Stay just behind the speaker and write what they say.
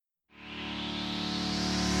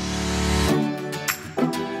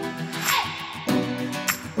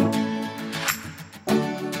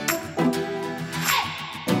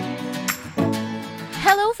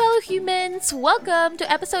humans! Welcome to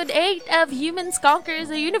episode 8 of Humans Conquers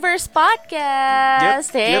the Universe podcast!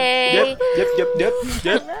 Hey!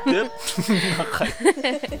 Yep.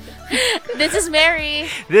 This is Mary.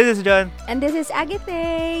 This is John. And this is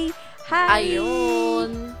Agathe. Hi!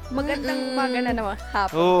 Ayun. Magandang umaga na naman.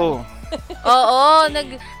 Hapon. Oh. Oo,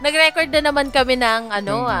 nag-record na naman kami ng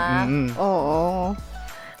Oo.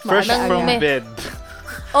 Fresh Maaga. from bed.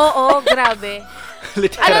 Oo, grabe.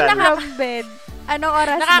 Literal. From bed. Anong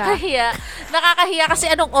oras Nakakahiya kasi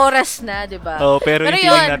anong oras na, di ba? Oh, pero yung yun,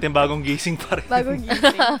 feeling natin bagong gising pa rin. Bagong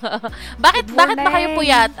gising. Bakit ba kayo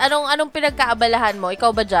puyat? Anong pinagkaabalahan mo?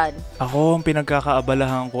 Ikaw ba dyan? Ako, ang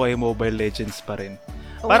pinagkakaabalahan ko ay Mobile Legends pa rin.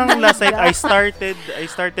 Parang last night, I started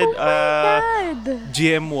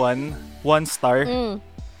GM1, 1 star.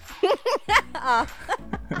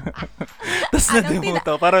 Tapos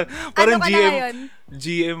na-demoto. Parang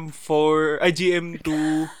GM4, ay GM2,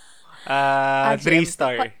 3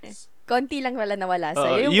 star. Konti lang wala nawala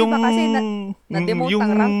sa'yo. Yung iba kasi na-demote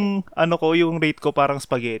ang rank. Yung rate ko parang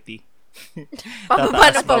spaghetti. Pababa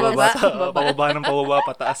ng pababa. Pababa ng pababa,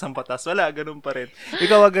 pataas ng pataas. Wala, ganun pa rin.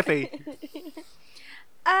 Ikaw, Agathe.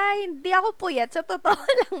 Ay, hindi ako puyat. Sa totoo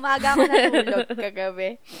lang, maaga ako natulog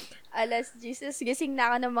kagabi. Alas Jesus, gising na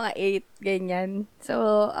ako ng mga 8, ganyan. So,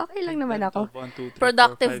 okay lang naman ako. 1, 2, 3,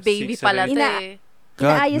 Productive 4, 5, baby 6, pala 7, to 8. eh. God,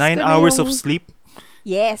 Inaayos 9 ko na hours yung- of sleep?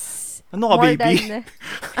 Yes. Ano ka, More baby?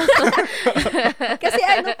 Kasi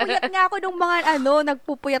puyat nga ako nung mga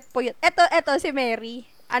nagpupuyat-puyat. Eto si Mary.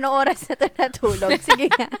 Anong oras na ito natulog? Sige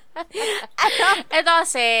nga. Ito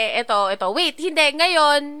kasi, ito. Wait, hindi.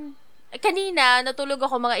 Ngayon, kanina, natulog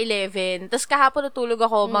ako mga 11. Tapos kahapon natulog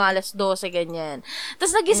ako mga alas 12, ganyan.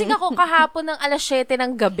 Tapos nagising ako kahapon ng alas 7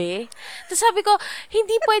 ng gabi. Tapos sabi ko,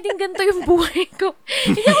 hindi pwedeng ganito yung buhay ko.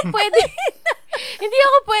 Hindi ako pwedeng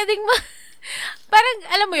parang,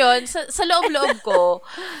 alam mo yon sa loob-loob ko,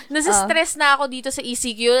 nasa-stress na ako dito sa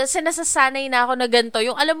ECQ. Kasi nasasanay na ako na ganito.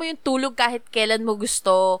 Yung, alam mo yung tulog kahit kailan mo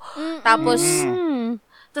gusto. Tapos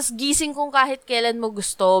gising kung kahit kailan mo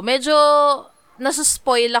gusto. Medyo,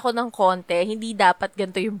 nasuspoil ako ng konti. Hindi dapat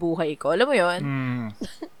ganito yung buhay ko. Alam mo yon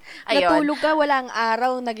Ayun. Natulog ka, walang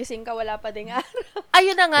araw. Nagising ka, wala pa ding araw.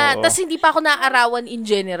 Ayun na nga. Oo. Tapos hindi pa ako naaarawan in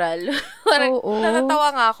general. Parang, Oo. natatawa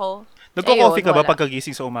nga ako. Nagko-coffee ka ba Wala.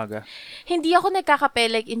 pagkagising sa umaga? Hindi ako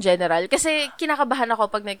nagkakape like in general. Kasi kinakabahan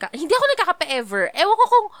ako pag hindi ako nagkakape ever. Ewan ko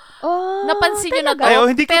kung napansin nyo na to. Ay,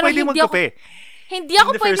 hindi ka pero pwede magkape. Hindi ako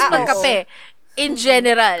In the pwede first place. magkape. In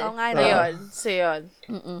general. Oo nga, Ayun. So, yun.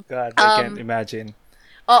 God, I can't imagine.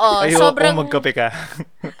 Oo, Ayoko sobrang... magkape ka.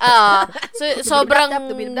 sobrang...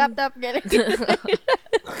 Dap, ganun.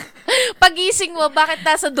 Pagising mo, bakit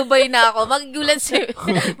nasa Dubai na ako?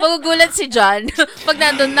 Magugulat si John. Pag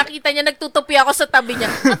nandun, nakita niya, nagtutupi ako sa tabi niya.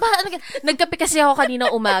 Nagkape kasi ako kanina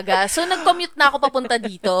umaga. So, nag-commute na ako papunta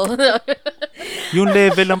dito. Yung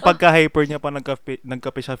level ng pagka-hyper niya pa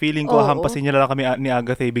nagkape siya, feeling ko Oo. hampasin niya lang kami ni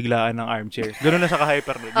Agathe biglaan ng armchair. Ganun na siya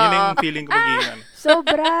ka-hyper nun. Yun yung feeling ko magiging.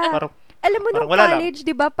 Sobra. Parang, Alam mo, nung wala lang. college,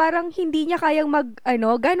 di ba, parang hindi niya kayang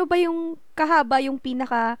gaano ba yung kahaba, yung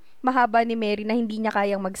pinaka mahaba ni Mary na hindi niya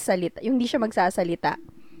kayang magsalita, yung hindi siya magsasalita.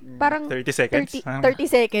 Parang 30 seconds. 30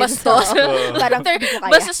 seconds. Bastos. Oo. Parang hindi ko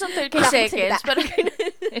kaya. Basta sa 30 Kailangan seconds. magsalita. Parang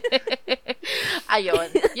ayun.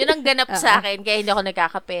 Yun ang ganap sa akin, kaya hindi ako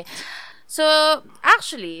nagkakape. So,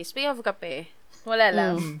 actually, speaking of kape, wala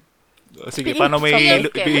lang. Sige, paano may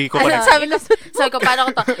Speaking of i-connect? sabi ko,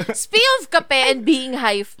 paano ko to? Speaking of kape and being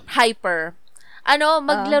hyper,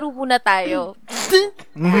 maglaro muna tayo.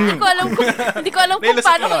 Hindi ko alam kung Nailusot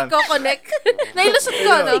paano ko naman. i-connect. Nailusot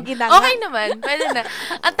ko, no? Sige na nga. Okay naman, pwede na.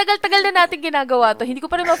 Ang tagal-tagal na natin ginagawa to. Hindi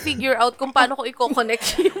ko pa rin ma-figure out kung paano ko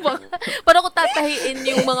i-connect paano ko tatahiin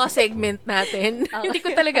yung mga segment natin. Hindi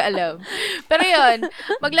ko talaga alam. Pero yun,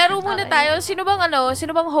 maglaro muna tayo. Sino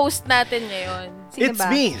bang host natin ngayon? Sino It's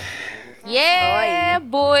ba? me! Yeah,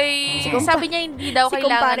 boy! Sabi niya hindi daw si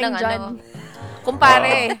kailangan kumparing ng John.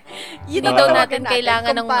 Kumpare. Yun Hindi ang daw tawagan natin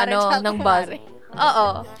kailangan ng kumpare tsaka ng buzz. kumare. Oo.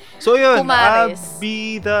 So yun, I'll Kumares.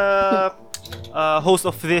 be the host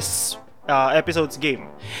of this episode's game.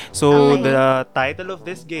 So Okay. the title of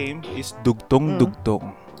this game is Dugtong Dugtong.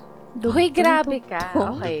 Hoy, grabe ka.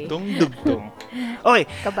 Okay. Dugtong. Okay,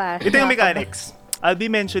 Kabash. ito yung mechanics. I'll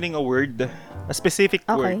be mentioning a word, a specific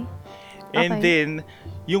word. And Okay. then,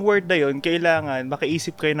 yung word na yun, kailangan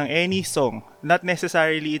makaisip kayo ng any song. Not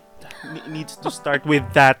necessarily it needs to start with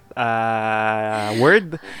that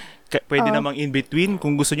word. Pwede namang in between.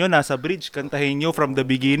 Kung gusto nyo, nasa bridge, kantahin nyo from the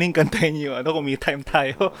beginning, kantahin nyo, kung may time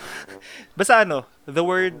tayo. Basta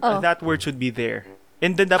that word should be there.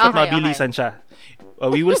 And then dapat Okay, mabilisan siya.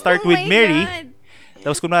 We will start with Oh my Mary. God.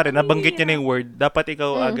 Tapos kunwari, nabanggit niya na yung word, dapat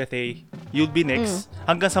ikaw, Agathe, you'll be next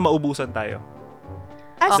hanggang sa maubusan tayo.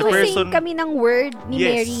 So The same person- kami ng word ni Yes.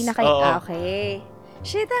 Mary na kay... Oo. Okay.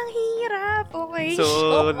 Shit, ang hirap. Okay. So,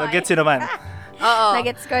 Oh my- nag-gets yun naman. Oo.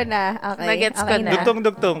 Nagets ko na. Okay. Nagets ko okay na.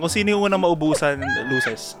 Dugtong, kung sino yung unang maubusan,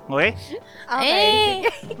 loses. Okay? Okay.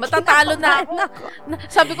 Matatalo na ako.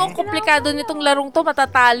 Sabi ko, ang komplikado nitong larong to,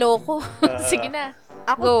 matatalo ko. Sige na.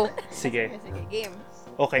 Ako. Go. Sige. Sige, game.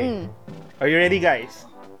 Okay. Are you ready, guys?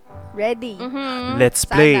 Ready. Let's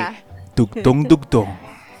play. Sana. Dugtong.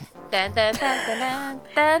 Tan, tan, tan, tan,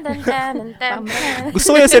 tan, tan, tan, tan, tan.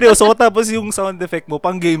 Gusto ko yung seryoso ko, tapos yung sound effect mo,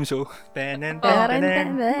 pang game show. Tanan, Taran, tanan.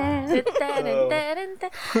 taran. Taran, taran,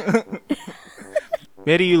 tan.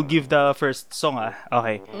 Mary, you'll give the first song,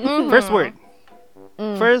 Okay. First word.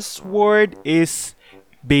 First word is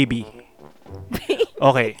baby.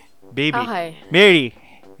 Okay. Baby. Okay. Mary,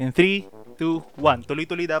 in 3, 2, 1.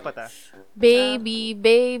 Tuloy-tuloy dapat, Baby,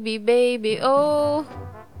 baby, baby, oh.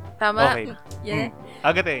 Tama? Okay. Yeah.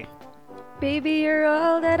 Agathe. Baby, you're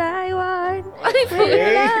all that I want. Ay, When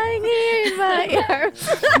you're lying here in my arms.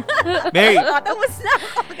 Mary. Tapos na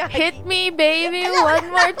ako. Hit me, baby, one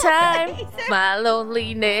more time. My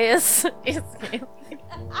loneliness is...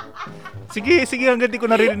 Sige, hanggang di ko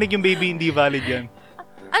naririnig yung baby, hindi valid yan.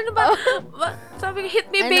 Ano ba? Sabi ko, hit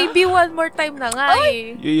me, Ano? baby, one more time na nga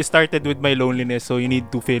eh. You started with my loneliness, so you need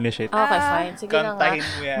to finish it. Okay, fine. Sige na nga. Kantahin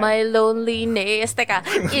mo yan. My loneliness, teka,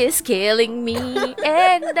 is killing me.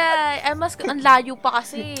 And I must, ang layo pa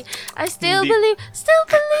kasi. I still Hindi. believe.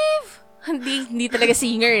 Hindi talaga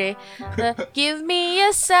singer eh. Give me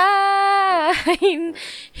a sign.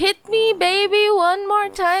 Hit me, baby, one more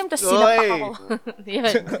time. Tapos sinapak Oy. ako.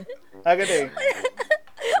 Yun. Agathe.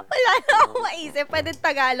 Wala na akong maisip. Pwede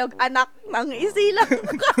Tagalog, anak ng isilang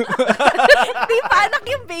ka. Di pa anak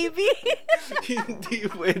yung baby. Hindi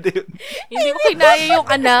pwede yun. Hindi mo kinaya yung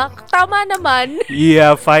anak. Tama naman.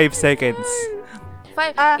 Yeah, 5 seconds.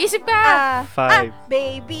 Five. Ah, Isip ka. 5.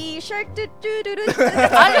 Baby shark. Yes!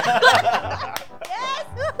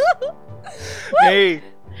 Hey.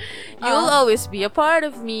 You'll always be a part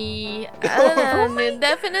of me.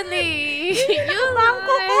 Definitely.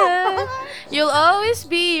 You'll always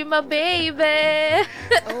be my baby.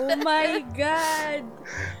 Oh my God.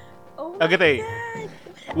 Oh my Agathe, God.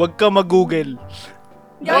 wag ka mag-google.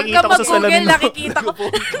 Huwag Nakikita ka ko sa salamin mag-google. mo. Nakikita ko.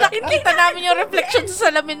 Nakikita namin yung reflection sa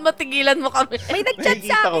salamin mo. Tigilan mo kami. May nag-chat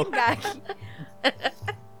Nakikita sa ko. akin, guys.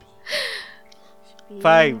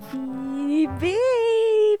 5.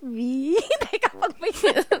 Baby. Teka, pag may...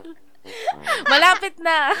 Malapit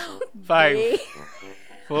na. 5,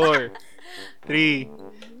 4, 3,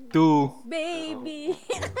 2, Baby.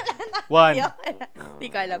 1. Hindi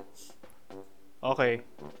ko alam. Okay.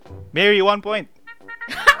 Mary, 1 point.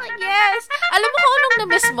 Yes. Alam mo kung anong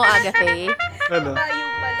na-miss mo, Agathe? Ano? Tayo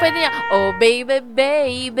pala. Pwede niya, oh baby,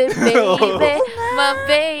 baby, baby, my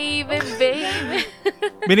baby, baby.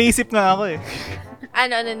 Biniisip nga ako eh.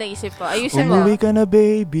 Ano naisip mo? Ayusin mo. Umuwi ka na,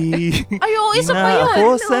 baby. Ay, oo, isa pa Na yun. ako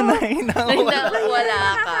sanay na Ay, wala. wala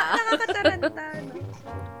ka. Nakakataranta.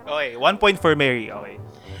 Okay, 1 point for Mary. Okay.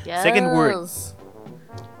 Yes. Second word.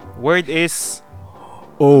 Word is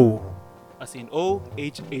O. As in O,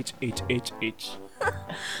 H, H, H, H, H.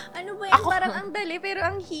 Ano ba yan? Parang ang dali, pero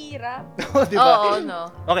ang hirap. Oo, no.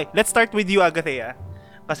 Okay, let's start with you, Agathe,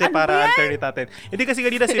 Kasi Ano para ba yan? alternate natin. Hindi kasi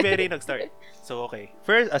kanina si Mary nag-start. So, okay.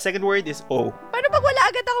 First, second word is O. Paano pag wala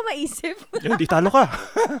agad ako maisip? Yung di talo ka.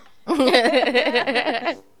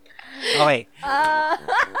 Okay.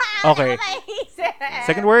 Okay. Maisip.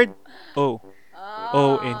 Second word, O. O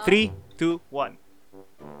in 3, 2, 1.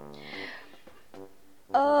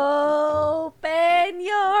 Open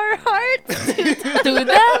your heart. To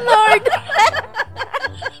the Lord.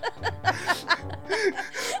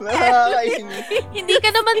 Hindi ka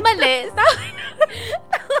naman mali.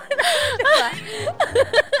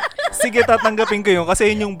 Sige, tatanggapin ko yun kasi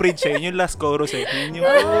yun yung bridge yun yung last chorus Yun yung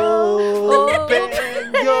open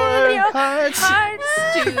your hearts. Hearts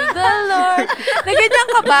to the Lord. Naganyan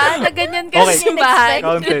ka ba? Naganyan ka Okay. sa simbahan?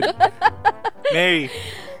 Counted. Mary.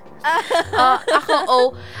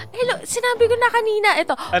 Ako, hello, sinabi ko na kanina,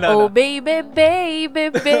 ito, Ano? baby,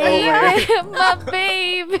 baby, baby, my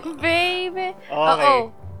baby, baby. Okay.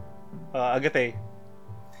 Oo. Agathe.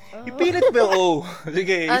 Ipilit ba yung O?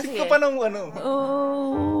 Sige, isip sige. ko pa ng ano.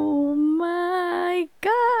 Oh my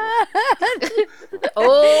God.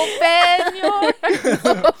 Open your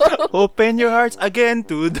Open your hearts again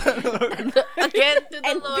to the Lord. again to the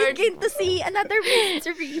And Lord. begin to see another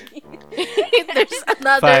mystery. There's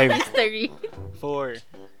another 5. mystery. 4,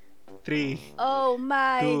 3. Oh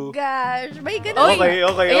my Two. gosh. May ganun. Okay.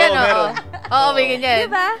 Ayan, meron. Oo, may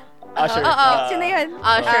ganyan. Diba? Usher. Sino yun?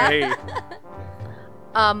 Usher. Okay.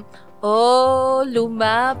 Oh,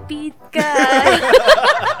 lumapit ka.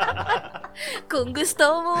 Kung gusto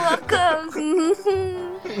mo ako.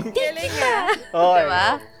 Galing nga. Okay. Diba?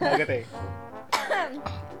 Agate.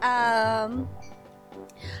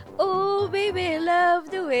 Oh, baby, love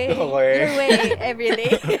the way. Okay. Your way, every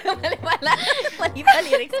day. Mali pa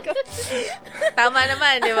lyrics ko. Tama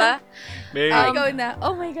naman, di ba? Mary. Ikaw na.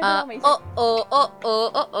 Oh my God, may Ang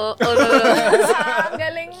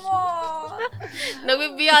galing mo.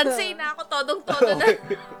 Nag-Beyonce na ako, todong-todo na.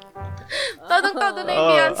 Todong-todo na yung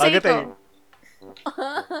Beyonce Agate. ko.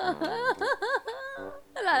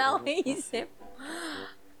 Wala na akong maisip.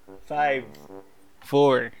 5,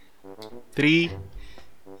 4, 3,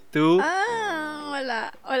 2,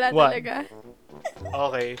 Wala. Wala One. talaga.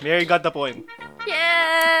 okay. Mary got the point.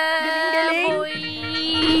 Yeah! Galing.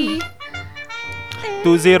 Boy!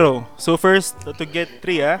 2-0. So first, to get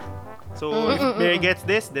 3, So, if Mary gets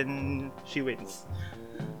this, then she wins.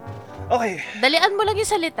 Okay. Dalian mo lang yung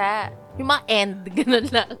salita. Yung mga end, ganun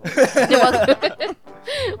lang. Di ba?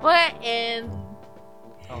 Mga end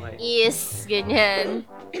Okay. is, ganyan.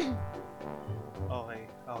 Okay.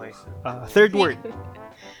 Okay. Third word.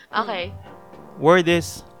 Okay. Word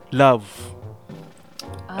is love.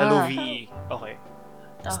 Ah, L-O-V-E. Okay.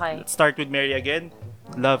 Okay. Let's start with Mary again.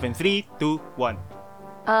 Love in 3, 2, 1.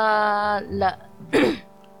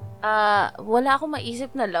 Wala akong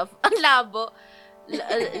maisip na love. Ang labo.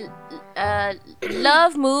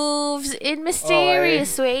 Love moves in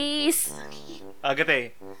mysterious ways.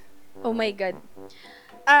 Agate. Oh my God.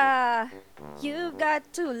 You've got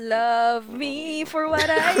to love me for what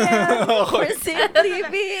I am. For simply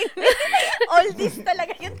being. All this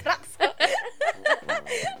talaga yung tracks.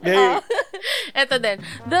 Mary. Eto din.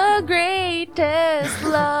 The greatest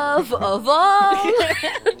love of all.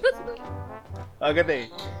 Agate.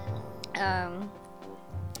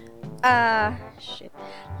 Shit.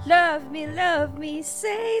 Love me,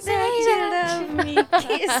 say that you love me.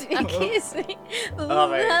 Kiss me. Ooh,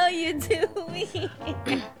 Okay. how you do me.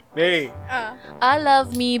 Mary. I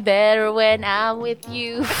love me better when I'm with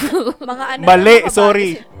you. Mga ano Mali. na, mga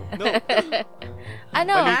Sorry. bagay. No.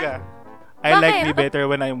 Ano? Mali ka. I Bakit? like me better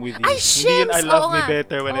when I'm with you. Ay, Hindi yun, shims! I love Oo me nga.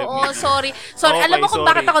 better when I'm Oo, with you. sorry. Sorry, Okay, alam mo kung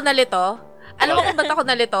bakit sorry. ako nalito? Alam mo kung bakit ako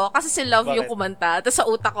nalito? Kasi si Love yung Bakit? kumanta. Tapos sa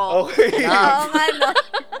utak ko, Okay. Oo nga, no?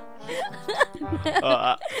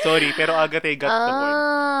 Sorry, pero Agate got the point.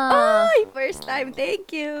 Ay, first time. Thank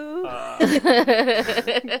you.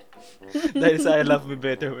 Dahil sa I love me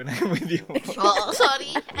better when I'm with you. Oo,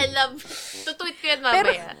 sorry. I love. Tutweet ko yan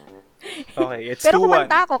mamaya. Okay, it's Pero 2-1.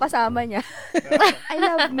 kumanta ako kasama niya. I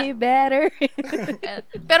love me better.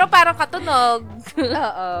 Pero parang katunog.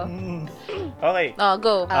 Oo. Okay. Oh,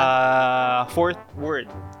 go. Fourth word.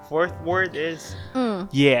 Fourth word is Mm.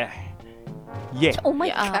 yeah. Yeah. Oh my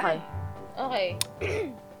Yeah, God. okay. Okay.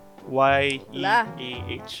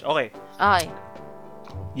 Y-E-A-H. Okay. Okay.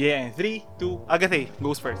 Yeah, and 3, 2, Agate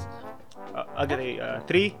goes first. Agate,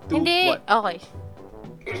 3, 2, Hindi. 1. Okay.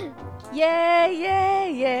 Yeah, yeah,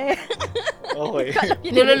 yeah. Okay.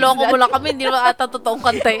 Niloloko mo lang kami. Hindi naman ata totoong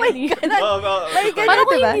kanta yun. May ganun, Parang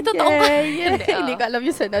diba? hindi totoo. Yeah, yeah. Hindi, Hindi ko alam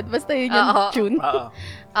yung sunod. Basta yun yung Oo. tune.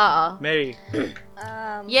 Oo. Mary.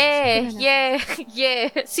 Yeah, yeah,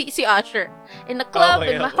 yeah. Si Usher. In the club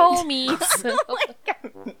Okay, with my okay. homies.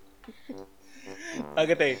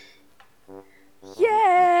 Agate.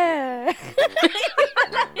 Yeah!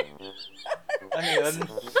 Ano yun?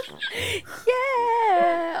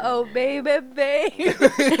 Yeah! Oh, baby, baby.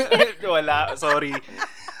 Wala. Sorry.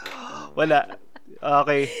 Wala.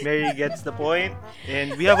 Okay, Mary gets the point.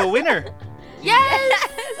 And we have a winner. Yes!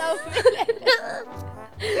 Oh,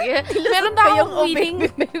 Yeah. Meron na kayong akong winning.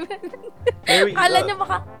 Mary,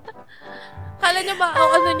 Kala niya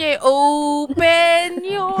ano niya open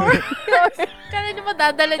your Kala niya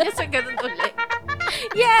madadala niya sa ganun ulit.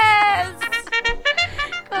 Yes!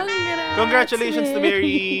 congratulations to Mary.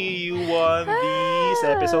 You won this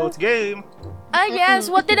episode's game. Yes.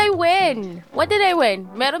 What did I win?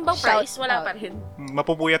 Meron bang Shout prize? Wala out. pa rin.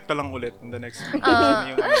 Mapupuyat ka lang ulit in the next week.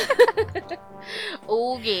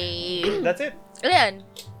 Okay. That's it. Ayan.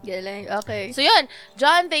 Galing, okay. So yun,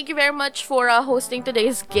 John, thank you very much for hosting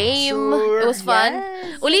today's game. Sure. It was fun.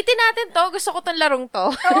 Yes. Ulitin natin to. Gusto ko tong larong to.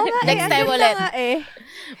 Oo nga, Next time andun ulit. na nga eh.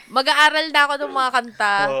 Mag-aaral na ako ng mga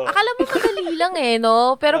kanta. Oo. Akala mo madali lang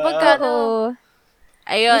no? Pero pagka Oo.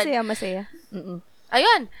 ayun. Masaya. Mm-mm.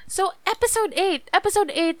 Ayun. So, episode 8. Episode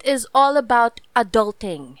 8 is all about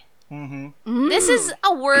adulting. Mm-hmm. This is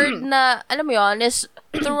a word na, alam mo yun, is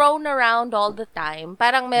thrown around all the time.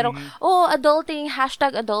 Parang merong, adulting,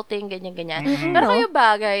 hashtag adulting, ganyan-ganyan. Pero kayo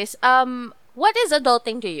ba, guys, What is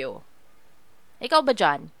adulting to you? Ikaw ba,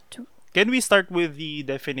 John? Can we start with the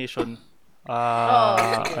definition?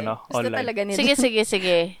 Gusto Online. talaga nila.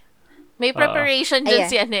 Sige. May preparation dyan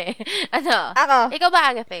Ayan. si ano eh. Ano? Ako. Ikaw ba,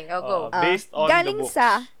 Agathe? O, go. Based on Galing the book.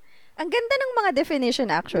 ang ganda ng mga definition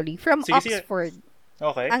actually, from Sige, sige. Oxford.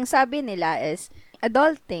 Okay. Ang sabi nila is,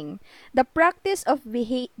 adulting, the practice of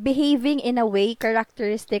behaving in a way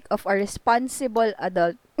characteristic of a responsible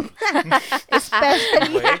adult.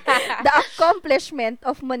 Especially the accomplishment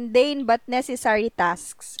of mundane but necessary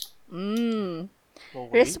tasks. Okay.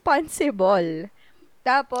 Responsible.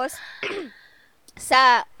 Tapos,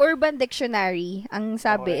 sa Urban Dictionary, ang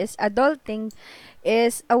sabi Okay. is, adulting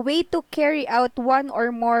is a way to carry out one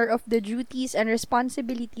or more of the duties and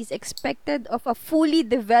responsibilities expected of a fully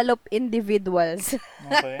developed individuals.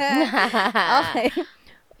 Okay. Okay.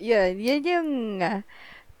 Yun yung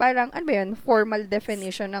parang, ano ba yun, formal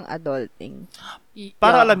definition ng adulting.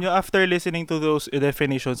 Para alam nyo, after listening to those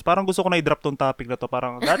definitions, parang gusto ko na i-drop tong topic na to.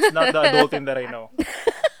 Parang, that's not the adulting that I know.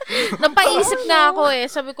 Napaisip nga ako eh.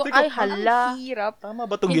 Sabi ko, ay, Ang hala. hirap. Tama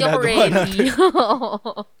ba itong Hindi ako ginagawa ready. natin?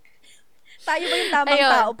 Tayo ba yung tamang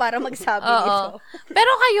Ayun. tao para magsabi Oo. nito? Pero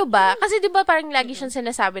kayo ba? Kasi di ba parang lagi siyang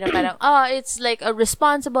sinasabi na parang, it's like a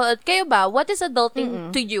responsible. Kayo ba? What is adulting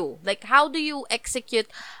to you? Like, how do you execute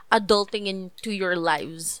adulting into your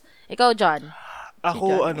lives? Ikaw, John.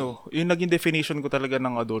 Ako, yung naging definition ko talaga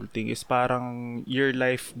ng adulting is parang your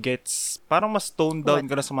life gets, parang mas toned down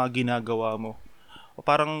ka na sa mga ginagawa mo. O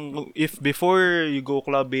parang, if before you go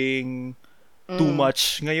clubbing too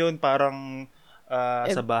much, ngayon parang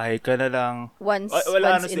sa bahay ka na lang. Once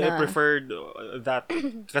Wala na in sila a... preferred that.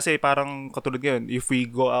 Kasi parang katulad ngayon, if we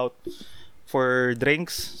go out for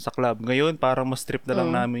drinks sa club, ngayon parang mas trip na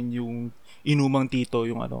lang namin yung inumang tito,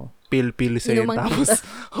 yung pil-pil sa'yo. Inumang Tapos,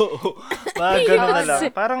 oo, mga ganun na lang.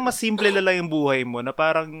 Parang mas simple na lang yung buhay mo na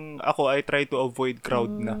parang ako, I try to avoid crowd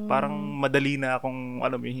na. Parang madali na akong,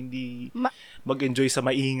 hindi mag-enjoy sa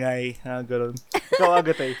maingay. Ganun. Ikaw,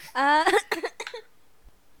 Agatay.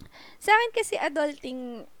 Sa akin kasi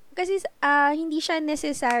adulting, kasi hindi siya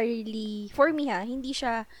necessarily, for me hindi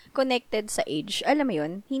siya connected sa age. Alam mo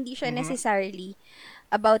yun? Hindi siya necessarily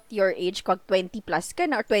about your age, kung 20 plus ka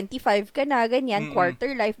na, or 25 ka na, ganyan,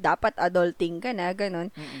 quarter life, dapat adulting ka na,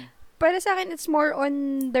 ganun. Para sa akin, it's more on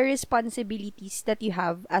the responsibilities that you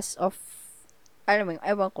have as of, ewan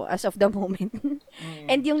ko, as of the moment.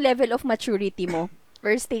 And yung level of maturity mo,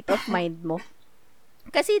 or state of mind mo.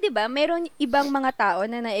 Kasi 'di ba, meron ibang mga tao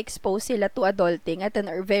na na-expose sila to adulting at an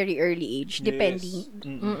very early age, depending.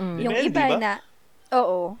 Yung Depende iba ba? na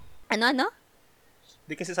oo. Ano?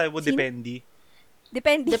 Di kasi sabi mo, depende.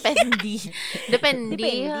 Depende. Depende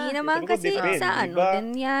Naman Sabi ko, kasi depende, sa ba? din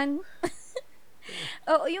yan.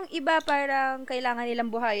 Oo, yung iba parang kailangan nilang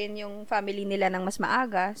buhayin yung family nila ng mas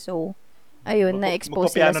maaga. So, ayun,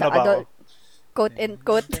 na-expose sila Magpapiano sa na ba ako? adult. Quote and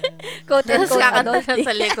quote. Quote and Tapos quote kakanta na adulting.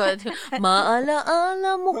 sa likod.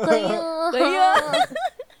 Maalaala mo kaya.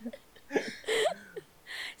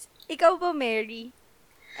 Ikaw ba, Mary?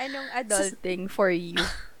 Anong adulting for you?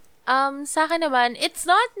 Sa akin naman, it's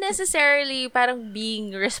not necessarily parang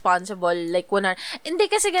being responsible, like hindi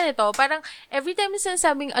kasi ganito, parang every time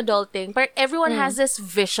sinasabing adulting, parang everyone has this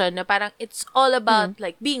vision na parang it's all about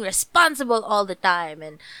like being responsible all the time,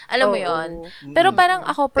 and alam mo yon. Pero parang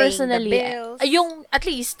ako Paying the personally, bills. yung, at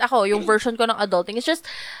least ako, yung version ko ng adulting is just,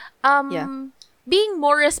 being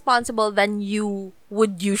more responsible than you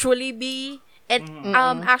would usually be, and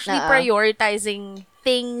actually prioritizing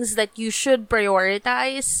things that you should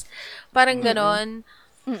prioritize. Parang ganon.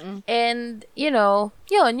 And, yun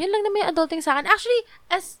lang naman yung adulting sa akin. Actually,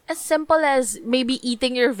 as simple as maybe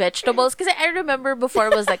eating your vegetables. Kasi I remember before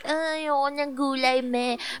was like, ayoko ng gulay,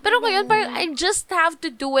 meh. Pero ngayon, parang I just have to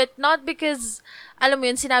do it, not because, alam mo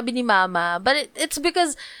yun, sinabi ni mama, but it's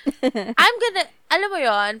because alam mo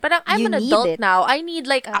yun, parang I'm You an need adult it. now. I need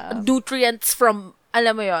like nutrients from,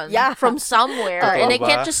 alam mo yun, Yeah. from somewhere. Totoo And I ba?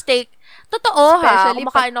 can't just take, totoo ha, Especially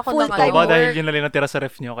kumakain ako ng full-time Ito ba work. dahil yun na lang natira sa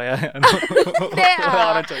ref nyo? Kaya Hindi, wala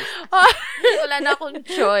ka ng choice. wala na akong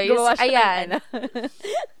choice. Gumawa siya ng Ayan.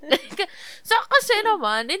 So, kasi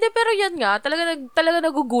naman, hindi, pero yun nga, talaga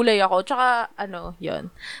nagugulay ako. Tsaka, yun.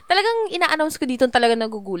 Talagang ina-announce ko dito talaga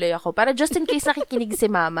nagugulay ako. Para just in case nakikinig si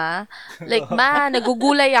mama, like, ma,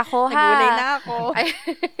 nagugulay ako, ha? Nagulay na ako. Ay,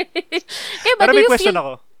 kaya ba, Pero do may you question feel,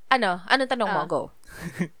 ako. Anong tanong mo? Go.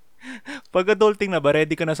 Pag adulting na ba,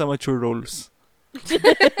 ready ka na sa mature roles?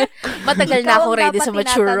 Matagal na Ikaw ako ang ready dapat sa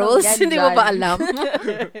mature tinatanong roles. yan, Hindi mo Jan. ba alam?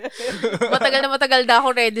 matagal na ako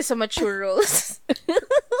ready sa mature roles.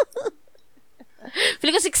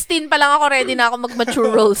 Feeling ko 16 pa lang ako ready na ako mag-mature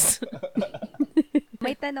roles.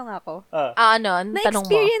 May tanong ako. Ano? Tanong mo.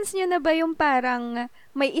 Na-experience nyo na ba yung parang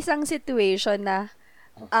may isang situation na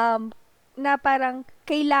parang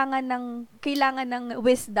kailangan ng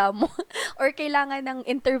wisdom or kailangan ng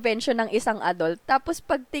intervention ng isang adult. Tapos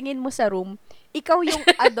pagtingin mo sa room, ikaw yung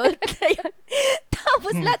adult na yun.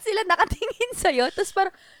 Tapos lahat sila nakatingin sa'yo. Tapos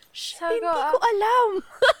parang, hindi ko alam.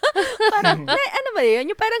 Parang, ano ba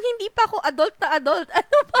yun? Yung parang hindi pa ako adult na adult.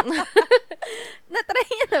 Ano ba? Na-try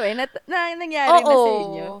nyo na ba? Nangyari na sa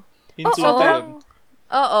inyo?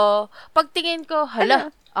 Oo. Pagtingin ko,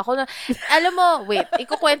 hala, ako na. Alam mo, wait,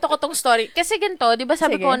 ikukwento ko tong story. Kasi ganito, di ba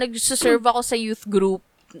sabi ko, nag-serve ako sa youth group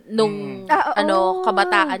nung,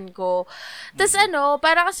 kabataan ko. Tapos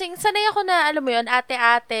parang kasing, sanay ako na, alam mo yun,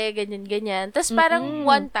 ate-ate, ganyan-ganyan. Tapos parang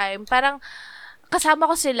one time, parang, kasama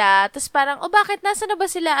ko sila, tapos parang, bakit, nasa na ba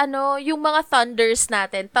sila, yung mga thunders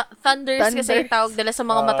natin? Thunders kasi yung tawag nila sa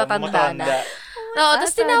mga matatanda na. No,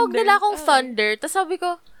 tapos tinawag nila akong thunder, tapos sabi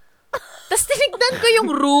ko, tapos tinignan ko yung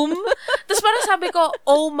room. Tapos parang sabi ko,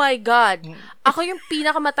 oh my God, ako yung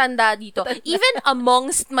pinakamatanda dito. Even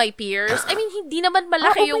amongst my peers, I mean, hindi naman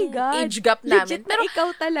malaki yung age gap namin. Legit pero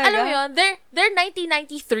ikaw talaga. Alam mo yun, they're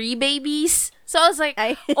 1993 babies. So I was like,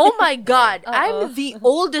 oh my God, I'm the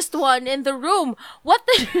oldest one in the room. What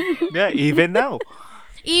the... Yeah, even now.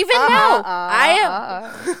 Even now, I am.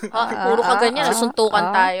 Puro ka ganyan.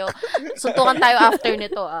 Suntukan tayo. Suntukan tayo after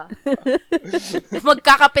nito,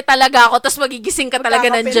 Magkakape talaga ako, tapos magigising ka talaga,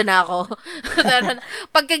 nandyan ako.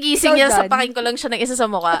 Pagkagising niya, sapakin ko lang siya ng isa sa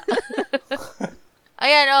mukha.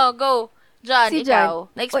 Ayan, go. John, ikaw.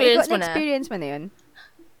 Na-experience mo na. Na-experience mo na yun?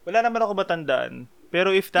 Wala naman ako matandaan.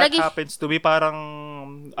 Pero if that happens to be, parang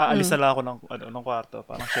aalis na lang ako ng kwarto.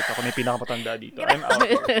 Parang shit, ako na yung pinakamatanda dito. I'm out.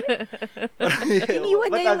 Iniwan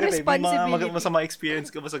niya yung responsibility. May masama experience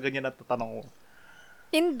ka ba sa ganyan na tatanong ko?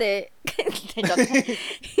 Hindi.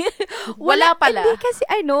 Wala pala. Hindi kasi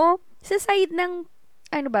sa side ng,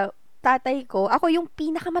 tatay ko, ako yung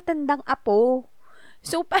pinakamatandang apo.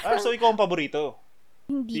 So, parang... so ikaw ang paborito?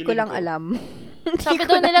 Hindi ko lang alam. Sabi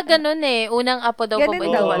daw nila ganun unang apo daw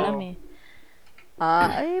paborito. Alam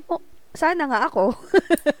sana nga ako.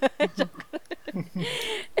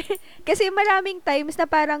 Kasi maraming times na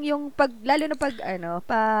parang yung lalo na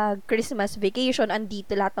pag Christmas vacation,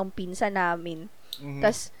 andito lahat ng pinsan namin.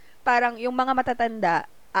 Tas parang yung mga matatanda,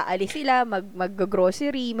 aalis sila,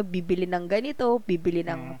 mag-grocery, magbibili ng ganito, bibili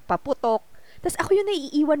ng paputok. Tas ako yung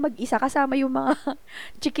naiiwan mag-isa kasama yung mga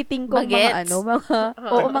chikiting ko, mga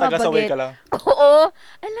mga taga-saway ka lang. Oo.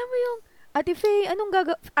 Alam mo yung Ate Faye,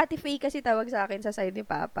 Ate Faye kasi tawag sa akin sa side ni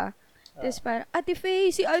Papa. Tapos parang, Ate Faye,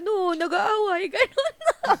 si nag-aaway,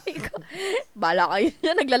 gano'n. Bala kayo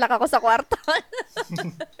niya, naglalak ako sa kwarto.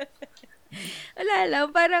 Wala lang,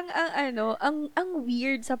 parang ang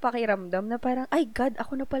weird sa pakiramdam na parang, ay God,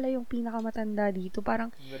 ako na pala yung pinakamatanda dito.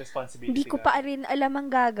 Parang, hindi ko pa rin alam ang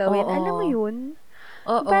gagawin. Alam mo yun?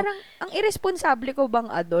 Parang, ang irresponsable ko bang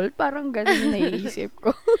adult? Parang gano'n naiisip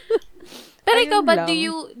ko. Pero ikaw ba, do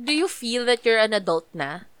you feel that you're an adult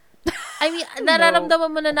na? I mean,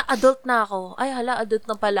 nararamdaman mo na adult na ako. Ay, hala, adult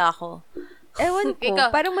na pala ako. Ewan ko.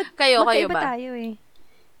 Ikaw, parang kayo magkaiba ba? tayo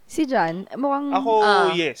Si John, mukhang... Ako,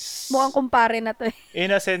 yes. Mukhang kumpare na to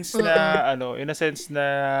In a sense na,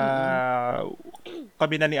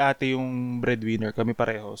 kami na ni ate yung breadwinner, kami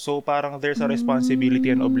pareho. So, parang there's a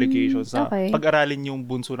responsibility and obligations na pag-aralin yung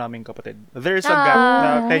bunso naming kapatid. There's a gap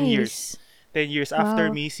na 10 years. 10 years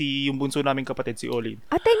after me, yung bunso naming kapatid, si Olin.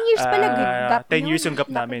 10 years pala gap 10 years yung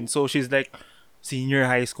gap namin. So, she's like, senior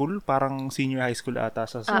high school? Parang senior high school ata.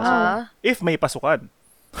 If may pasukan.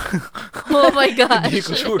 Oh my gosh. Hindi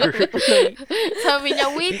ko sure. Sabi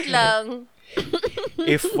niya, wait lang.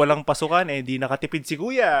 If walang pasukan, di nakatipid si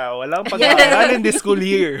kuya. Walang pag-aaral in this school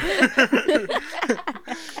year.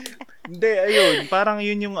 Hindi, ayun. Parang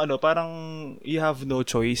yun yung parang you have no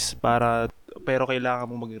choice pero kailangan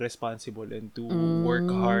mong maging responsible and to work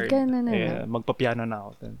hard. Magpapiano na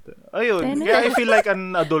ako. Ayun. Kaya I feel like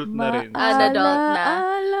an adult na rin. An adult na.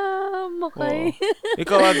 Alam, okay.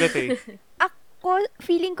 Ikaw agad Ako,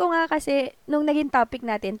 feeling ko nga kasi, nung naging topic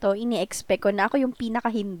natin to, ini-expect ko na ako yung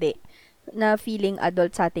pinaka-hindi na feeling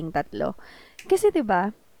adult sa ating tatlo. Kasi 'di ba?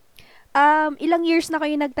 Ilang years na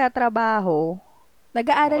kayo nagtatrabaho.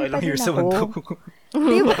 Nag-aaral pa din ako.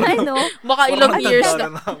 Di ba, Baka ilang years na.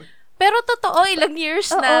 Pero totoo, ilang years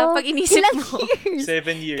na pag inisip mo. 7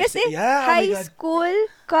 years. Kasi high school,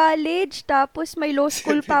 college, tapos may law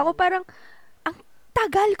school pa ako. Parang,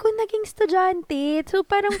 tagal ko naging estudyante. So,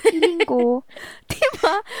 parang feeling ko,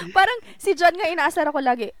 diba? Parang si John nga inaasar ako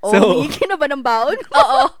lagi. Hihingin na ba ng baon?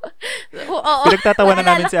 Oo. Oo. Pinagtatawanan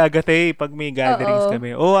namin si Agate pag may gatherings Oo. kami.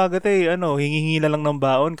 Agate, hingi-hingi na lang ng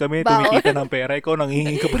baon. Kami, Baon? kumikita ng pera. Ikaw,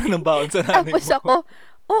 nanghihingi ka pa rin ng baon sa nanay Tapos mo.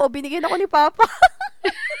 ako, binigyan ako ni Papa.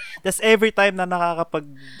 Tapos every time na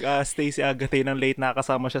nakakapag-stay si Agate ng late,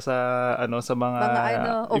 nakakasama siya sa sa mga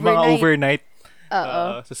yung mga overnight.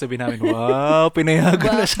 Sasabihin namin, wow,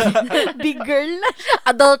 pinayagan na siya. Big girl na.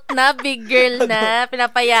 Adult na, big girl na,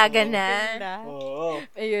 pinapayagan na. Oo.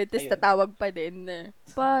 Ayun, tapos tatawag pa din.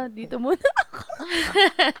 Pa, dito muna ako.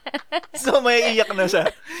 So, may iyak na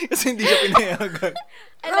siya. Kasi hindi siya pinayagan.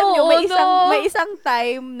 Alam nyo, may isang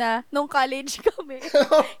time na, nung college kami,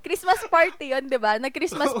 Christmas party yun, di ba?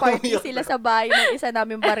 Nag-Christmas party sila sa bahay ng isa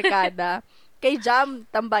naming barkada. Kay Jam,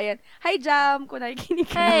 tambayan. Hi, Jam, kung nakikinig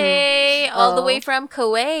ka. Hey, all the way from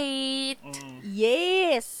Kuwait.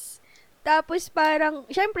 Yes! Tapos parang,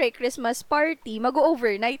 syempre, Christmas party,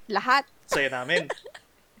 mag-overnight lahat. Saya namin.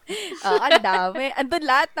 Ang dami. Andun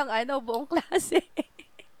lahat ng buong klase.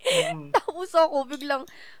 Tapos ako, biglang,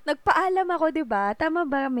 nagpaalam ako, di ba? Tama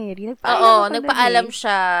ba, Mary? Oo, nagpaalam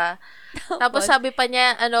siya. Tapos sabi pa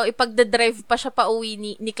niya, ipagdadrive pa siya pa uwi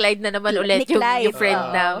ni Clyde na naman ulit, yung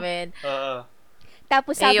friend namin.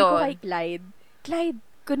 Tapos sabi ko Ayun. kay Clyde,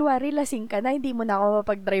 kunwari lasing ka na, hindi mo na ako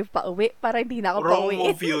mapag-drive pa uwi para hindi na ako pa Wrong uwi.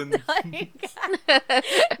 move yun.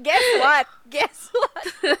 Guess what?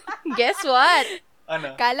 Guess what?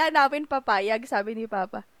 Ano? Kala namin papayag, sabi ni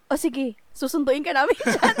Papa. O sige, susunduin ka namin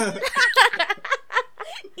dyan.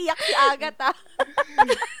 Iyak si Agatha.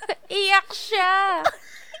 Iyak siya.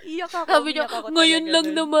 Iyak ako. Sabi niya, iyak ako ngayon talaga lang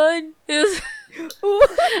dun." naman.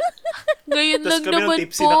 Ngayon Tapos lang kami naman nung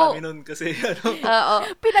tipsy po. na kami nun kasi Oo.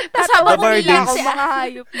 Pinagtatawa habang nila umiiyak ako, si- mga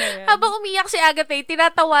hayop na yan. Habang umiyak si Agatha,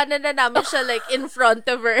 tinatawanan na namin siya like in front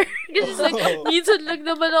of her. Kasi she's like, minsan lang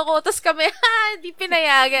naman ako. Tapos kami, hindi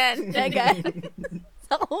pinayagan.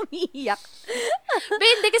 Ako umiiyak. But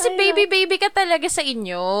hindi kasi baby ka talaga sa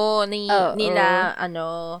inyo nila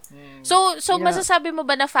So Yeah. masasabi mo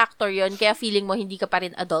ba na factor 'yon kaya feeling mo hindi ka pa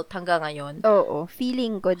rin adult hanggang ngayon? Oo,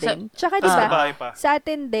 feeling ko din. Tsaka Sa diba, bahay pa. sa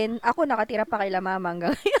atin din, ako nakatira pa kay La Mama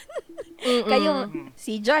hanggang ngayon. Kayo,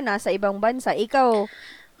 si John nasa ibang bansa. Ikaw,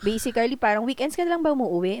 basically, parang weekends ka na lang ba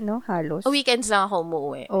umuwi, no? Halos. Weekends lang ako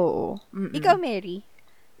umuwi. Oo. Ikaw, Mary,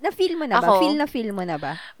 na-feel mo na ba? Ako? Feel mo na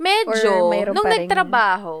ba? Medyo, Or mayroon nung pa ring-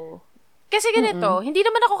 nagtrabaho. Kasi ganito, hindi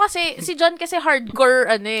naman ako kasi, si John kasi hardcore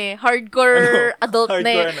adult na eh. Hardcore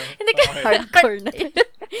ano? Hindi ka, Hardcore na.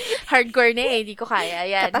 hardcore na eh, hindi ko kaya.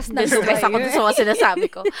 Ayan, Katas na stress ako tayo. sa mga sinasabi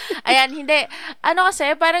ko. Ayan, hindi. Ano kasi,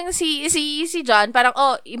 parang si John, parang,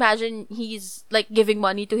 imagine he's like giving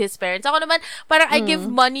money to his parents. Ako naman, parang I give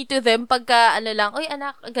money to them pagka, oy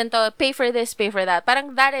anak, ganito, pay for this, pay for that.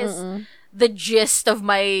 Parang that is the gist of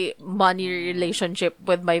my money relationship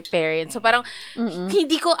with my parents. So parang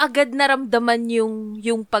hindi ko agad naramdaman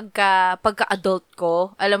yung pagka-adult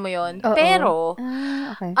ko, alam mo 'yon. Oo. Pero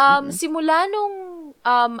Okay. simula nung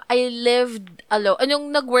I lived alone,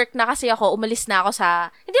 nung nag-work na kasi ako, umalis na ako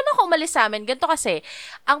hindi naman ako umalis sa amin. Ganito kasi,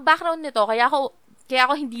 ang background nito, kaya ako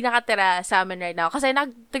hindi nakatira sa amin right now kasi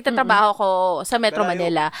nagtatrabaho ako sa Metro Malayo.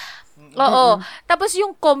 Manila. Oo. Tapos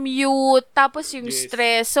yung commute, tapos yung Yes.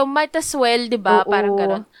 stress. So, might as well, di ba? Oo. Parang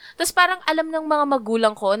ganun. Tapos parang alam ng mga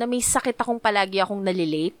magulang ko na may sakit akong palagi akong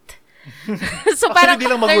nalilate. So, parang, Hindi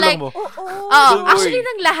lang they're magulang like, mo. Oo, Don't actually worry.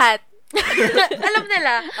 ng lahat. Alam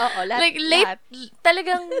nila. Oo, lahat. Like, late,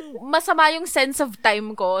 talagang masama yung sense of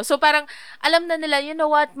time ko. So, parang, alam na nila, you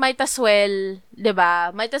know what, might as well,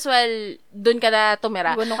 diba? Might as well, dun ka na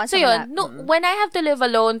tumira. Gunong ka So, sa yun, wala. when I have to live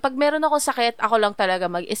alone, pag meron ako sakit, ako lang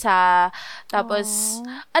talaga mag-isa. Tapos,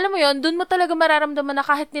 alam mo yun, dun mo talaga mararamdaman na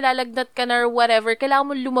kahit nilalagnat ka na or whatever, kailangan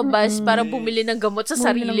mo lumabas para bumili ng gamot sa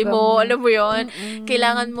Bumili ng sarili mo. gamot. Alam mo yun?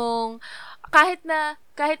 Kailangan mong, kahit na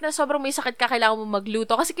sobrang may sakit ka, kailangan mo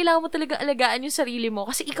magluto. Kasi kailangan mo talaga alagaan yung sarili mo.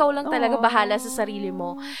 Kasi ikaw lang talaga bahala sa sarili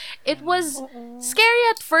mo. It was scary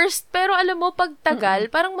at first, pero alam mo, pag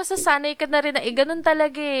tagal, parang masasanay ka na rin na, ganun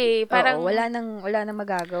talaga eh. Parang, Oo, wala nang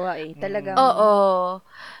magagawa eh. Talagang, oo.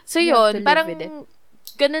 So You have to yun, live parang, with it.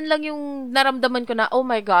 ganun lang yung naramdaman ko na, oh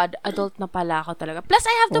my God, adult na pala ako talaga. Plus,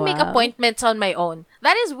 I have to make Wow. appointments on my own.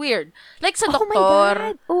 That is weird. Like sa Oh my doktor.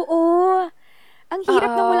 God! Oo. ang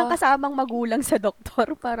hirap na walang kasamang magulang sa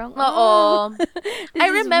doktor. Parang, Oo. this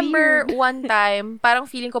I is remember weird. one time, parang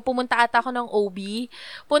feeling ko, pumunta ata ako ng OB.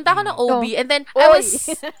 Punta ako ng OB, Oh. and then I Oy.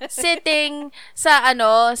 was sitting sa,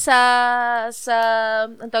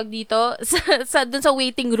 ang tawag dito, dun sa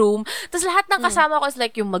waiting room. Tapos lahat ng kasama ko is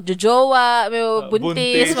like, yung magjojowa, may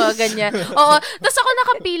buntis, buntis. mga ganyan. Oo. Tapos ako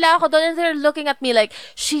nakapila ako doon, and they're looking at me like,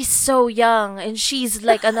 she's so young, and she's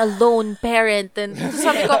like an alone parent. And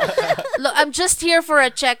sabi ko, look, I'm just here for a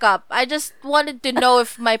checkup. I just wanted to know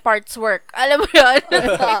if my parts work. Alam mo yun?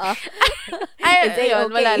 Is it Ayun,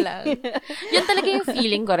 okay? wala lang. Yun talaga yung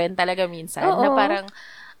feeling ko rin talaga minsan. Oo. Na parang,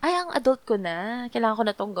 ay, ang adult ko na. Kailangan ko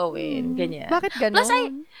na tong gawin. Ganyan. Bakit ganun? Plus, I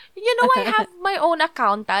have my own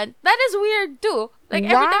accountant. That is weird too. Like,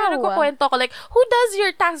 every time na Wow. nagkukwento ko, like, who does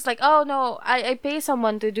your tax? Like, oh, no, I pay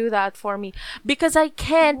someone to do that for me. Because I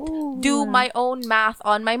can't do my own math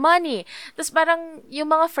on my money. Tapos parang, yung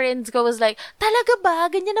mga friends ko was like, talaga ba?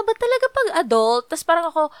 Ganyan na ba talaga pag adult? Tapos parang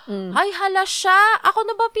ako, ay, hala siya. Ako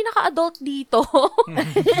na ba pinaka-adult dito?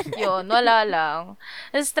 Yun, wala lang.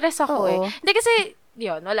 Stress ako Oo. Hindi kasi,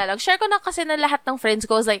 yun, wala lang. Share ko na kasi na lahat ng friends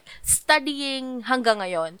ko was like, studying hanggang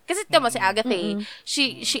ngayon. Kasi tama si Agatha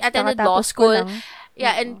she attended law Kakatapos ko school. lang.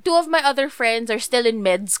 Yeah, and 2 of my other friends are still in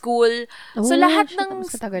med school. So, Oh, lahat shit, ng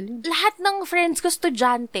tapos katagal yun. lahat ng friends ko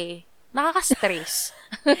estudyante. Nakaka-stress.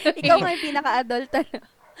 Ikaw nga yung pinaka-adult.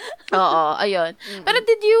 Oo, ayun. Pero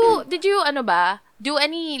did you, ano ba, do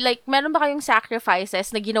any, like, meron ba kayong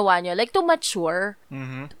sacrifices na ginawa nyo? Like, to mature?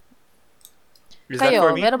 Mhm. Is that Kayo,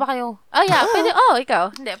 for me? meron ba kayong, yeah, pwede, ikaw.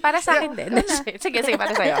 Hindi, para sa akin din. Sige,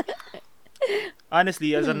 para sa'yo.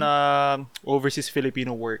 Honestly, as an overseas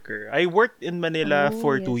Filipino worker, I worked in Manila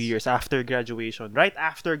for 2 years after graduation. Right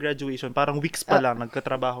after graduation, parang weeks pa lang,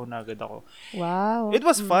 nagkatrabaho na agad ako. Wow. It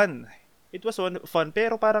was fun. It was fun,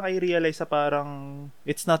 pero parang I realized na parang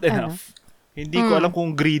it's not enough. Hindi ko alam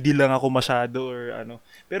kung greedy lang ako masyado or ano.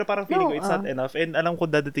 Pero parang feeling ko it's not enough. And alam ko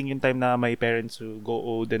dadating yung time na my parents will go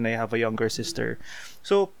old and I have a younger sister.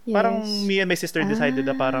 So, parang Yes. me and my sister decided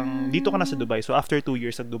na parang dito ka na sa Dubai. So, after 2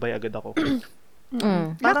 years, nag-Dubai agad ako.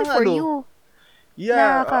 Lucky for ano, you.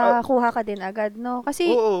 Yeah. Nakakuha ka din agad, no?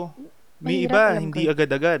 Kasi, Oo. May mahirap, iba, alam hindi ko.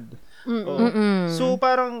 agad-agad. Oo. So,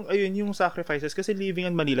 parang, ayun, yung sacrifices. Kasi living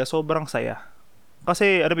in Manila, sobrang saya.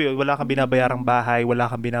 Kasi, ano ba yun, wala kang binabayarang bahay, wala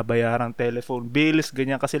kang binabayarang telephone bills,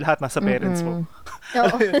 ganyan. Kasi lahat nasa parents mo.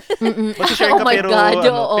 oo. Mag-share ka Oh my pero, God,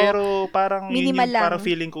 ano, oo. pero parang yun Minimal yung lang. parang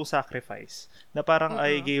feeling ko sacrifice. Na parang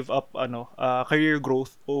I gave up, career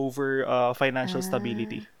growth over financial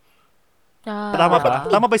stability. Tama ba?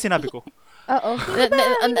 Tama ba yung sinabi ko? Oo.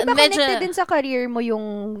 Hindi ba Medyo, connected din sa career mo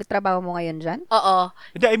yung trabaho mo ngayon dyan? oo.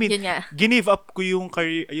 Hindi, I mean, Yun nga. give up ko yung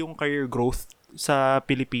career growth sa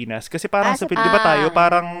Pilipinas. Kasi parang sa di ba tayo,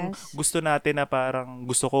 parang Pilipinas. gusto natin na parang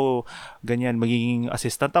gusto ko ganyan, magiging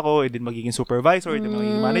assistant ako, and then magiging supervisor, and then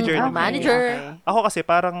magiging manager. and then manager. Ako kasi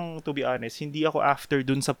parang, to be honest, hindi ako after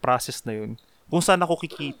dun sa process na yun. Kung saan ako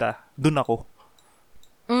kikita, dun ako.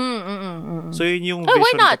 So yun yung Oh, why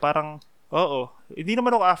vision not? ko. Parang, oo. Hindi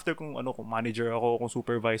naman ako after kung manager ako, kung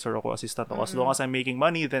supervisor ako, assistant ako. As long as I'm making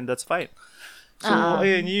money, then that's fine. So,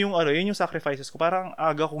 ayun, yun yung sacrifices ko. Parang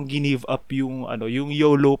aga kong give up yung yung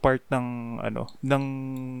YOLO part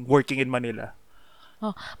ng working in Manila.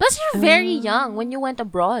 Oh. Plus, you're very young when you went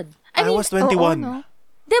abroad. I mean, was 21. no?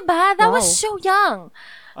 diba? That was Wow. so young.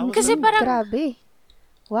 I was Kasi parang, Grabe.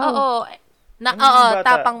 Wow. oo, bata.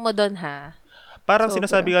 tapang mo dun ha. Parang Sobra.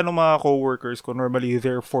 sinasabi nga ng mga coworkers ko, normally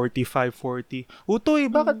they're 45, 40. Utoy,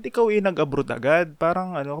 bakit ikaw nag-abroad agad?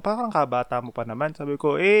 Parang parang kabata mo pa naman. Sabi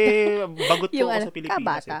ko, bagot po Yung ako sa Pilipinas.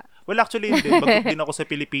 kabata. Well, actually hindi. Bagot din ako sa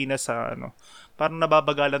Pilipinas sa parang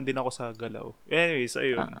nababagalan din ako sa galaw. Anyways,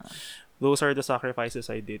 ayun. Those are the sacrifices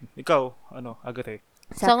I did. Ikaw, Agate?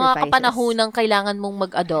 Sa mga kapanahunang kailangan mong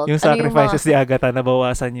mag-adult. Yung ano sacrifices ni Agatha,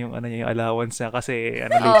 nabawasan yung allowance niya kasi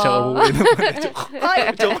late siya umuwi. Oy,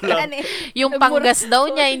 Joke lang. ano eh. yung panggas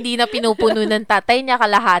daw niya, hindi na pinupuno ng tatay niya,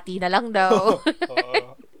 kalahati na lang daw. Oo.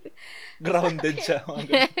 Grounded siya.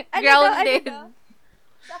 Grounded. Ano daw?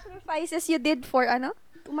 Sacrifices you did for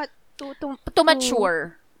To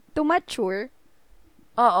mature. To mature.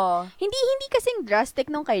 Oo. Hindi kasing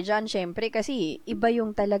drastic nung kay John, syempre, kasi iba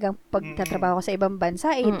yung talagang pagtatrabaho ko sa ibang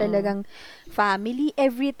bansa, talagang family,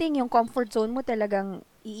 everything, yung comfort zone mo talagang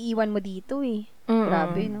iiwan mo dito eh.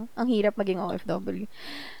 Grabe, no? Ang hirap maging OFW.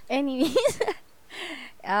 Anyways,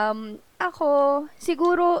 ako,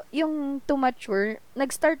 siguro, yung to mature,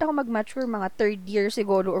 nag-start ako mag-mature mga 3rd year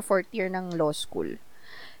siguro or 4th year ng law school.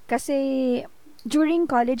 Kasi, during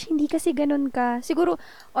college, hindi kasi ganun ka. Siguro,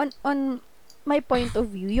 on my point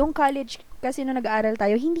of view, yung college kasi nung nag-aaral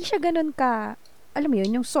tayo, hindi siya ganun ka alam mo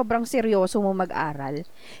yun, yung sobrang seryoso mo mag-aral.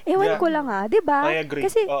 Ewan Yeah. ko lang 'di ba? I agree.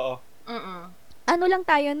 Kasi Oo. ano lang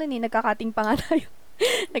tayo nun nagkakating pa nga tayo.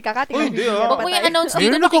 Nagkakating. Uy, hindi, Huwag mo i-announce dito,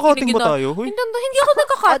 Ngayon, nagkakating nakikinig ba na. tayo? Huy. Hindi ako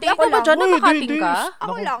nagkakating. Ako Ikaw ba lang. dyan, Uy, nakakating di. ka?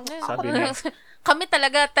 Ako lang. Sabi na. Kami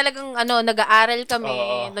talagang nag-aaral kami,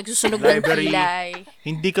 Oo. nagsusunog ng Library. kilay.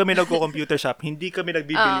 Hindi kami nagko-computer shop. Hindi kami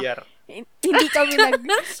nagbibilyar. Hindi kami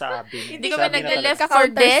Sabi. Hindi kami Sabi na nagle-left talaga. for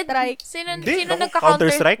dead. Counter-Strike. Hindi, Sino naku, nagka-counter?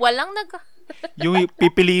 Counter-Strike? Walang Yung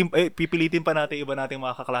pipilitin pa natin iba nating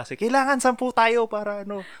mga kaklase. Kailangan 10 tayo para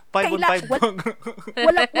 5 on 5.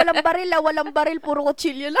 Walang baril, puro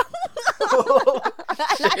kutsilyo lang.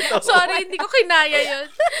 Sorry, hindi ko kinaya yun.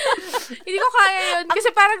 Hindi ko kaya yun.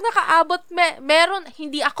 Kasi parang nakaabot, meron,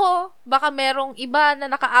 hindi ako, baka merong iba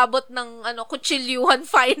na nakaabot ng kutsilyuhan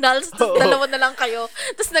finals, tapos dalawa na lang kayo.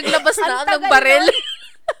 Tapos naglabas na Ang ng tagal baril. nun.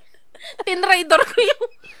 Tinraidor ko yung,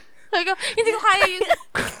 hindi ko kaya yung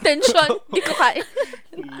tension. Hindi ko kaya.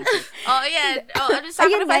 Ayan. Ano sa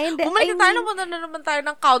Ayun na, sacrifice? hindi. Bumalik I tayo mean, na naman tayo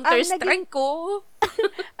ng Counter-Strike ko.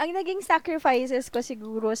 Ang naging sacrifices ko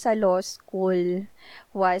siguro sa law school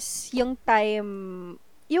was yung time,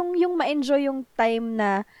 yung ma-enjoy yung time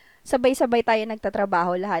na sabay-sabay tayo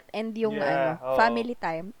nagtatrabaho lahat and yung oo. family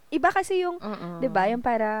time. Iba kasi yung, 'di ba, yung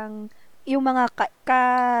parang yung mga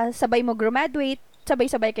kasabay mo graduate,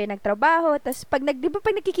 sabay-sabay kayo nagtrabaho, tapos pag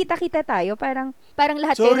nagkikita-kita tayo, parang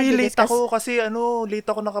lahat kayo Sorry, late nagdi-discuss. ako kasi late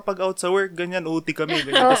ako nakapag-out sa work, ganyan, OT kami.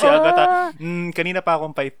 Ganyan. Kasi agata, kanina pa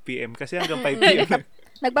akong 5 p.m. Kasi hanggang 5 p.m.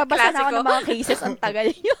 Nagbabasa na ako Klasiko. ng mga cases, ang tagal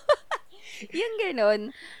nyo. Yung ganun.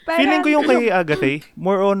 Parang, Feeling ko yung kay Agate,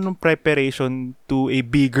 more on preparation to a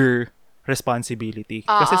bigger responsibility.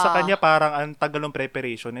 Kasi sa kanya parang ang tagal ng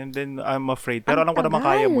preparation and then I'm afraid. Pero Ang alam ko naman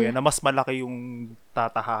tagal. kaya mo yan na mas malaki yung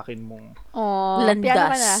tatahakin mong. Oh, Landas. piano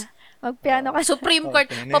ka na. Magpiano ka. Supreme Court.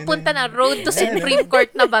 Papunta na. Road to Supreme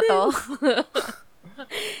Court na ba to?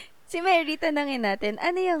 Si Mary, tanangin natin,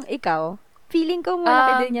 ano yung ikaw? Feeling ko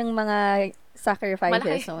malaki din yung mga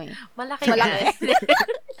sacrifices mo. Malaki. Malaki.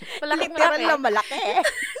 malaki.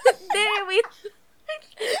 Hindi, wait.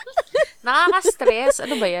 Nakaka-stress.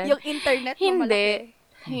 Ano ba yan? Yung internet mo malaki.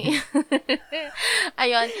 Hindi.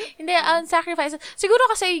 Ayun. Hindi, ang sacrifice. Siguro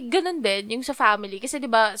kasi ganun din yung sa family. Kasi 'di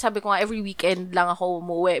ba, sabi ko nga every weekend lang ako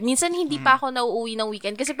umuwi. Minsan hindi pa ako nauuwi ng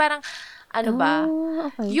weekend kasi parang ano ba?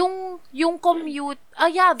 Okay. Yung commute,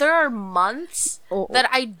 there are months Oo. that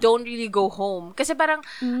I don't really go home. Kasi parang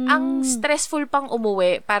ang stressful pang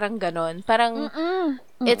umuwi, parang ganon. Parang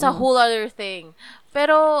it's a whole other thing.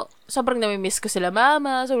 Pero sobrang nami-miss ko sila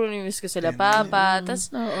mama, sobrang nami-miss ko sila papa, tas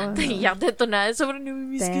iyak dito na, sobrang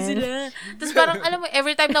nami-miss ko sila. Tas parang alam mo,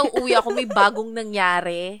 every time na uuwi ako, may bagong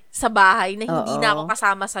nangyari sa bahay na hindi na ako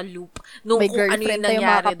kasama sa loop nung May kung ano yung girlfriend na yung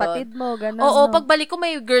mga nangyari kapatid doon. mo, gano'n. Oo, no? pagbalik ko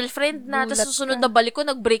may girlfriend na, Gulat tapos susunod ka. na balik ko,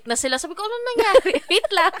 nag-break na sila. Sabi ko, ano nangyari? Wait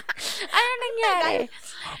lang. Ano nangyari?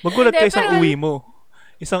 Magulat ka Hindi, isang pero- uwi mo.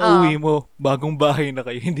 Isang uwi mo, bagong bahay na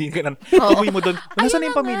kayo. Hindi ka na, uwi mo doon. Nasaan na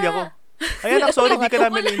yung pamilya ko? Ayan, sorry, hindi ka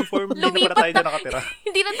namin na-inform. Hindi na pala tayo dyan nakatira.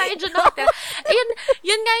 Hindi na tayo dyan nakatira. Ayun,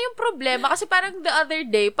 yun nga yung problema. Kasi parang the other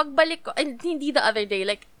day, pagbalik ko, hindi the other day,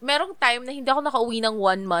 like, merong time na hindi ako nakauwi ng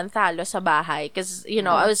 1 month halos sa bahay. Because, I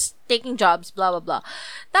was taking jobs, blah, blah, blah.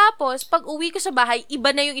 Tapos, pag uwi ko sa bahay,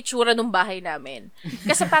 iba na yung itsura ng bahay namin.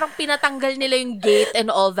 Kasi parang pinatanggal nila yung gate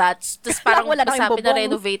and all that. Tapos parang Wala na kayong bubong.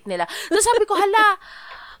 pina-renovate nila. Tapos sabi ko, hala,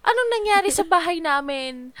 anong nangyari sa bahay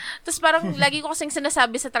namin? Tapos parang lagi ko kasing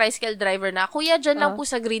sinasabi sa tricycle driver na, kuya, dyan lang po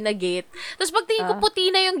sa green na gate. Tapos pagtingin ko puti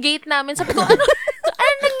na yung gate namin, sabi ko, ano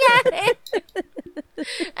nangyari?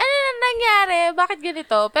 Ano na nangyari? Bakit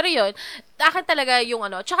ganito? Pero yun, akin talaga yung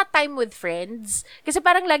tsaka time with friends. Kasi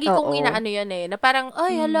parang lagi kong inaano yun na parang,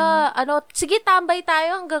 ay, hala, sige, tambay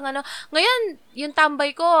tayo hanggang Ngayon, yung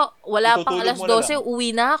tambay ko, wala pang Tutulog alas mo na 12, uwi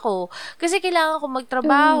na ako. Kasi kailangan ko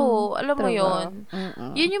magtrabaho. Alam mo yun?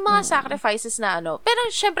 Yun yung mga sacrifices na Pero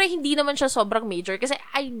syempre, hindi naman siya sobrang major. Kasi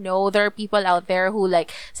I know there are people out there who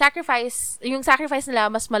yung sacrifice nila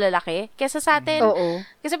mas malalaki kesa sa atin. Oo.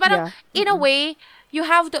 Kasi parang, in a way, you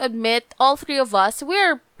have to admit, all three of us,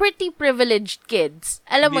 we're pretty privileged kids.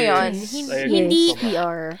 Alam mo yon, Yes, I agree. hindi we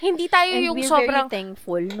are. hindi tayo And yung we're sobrang very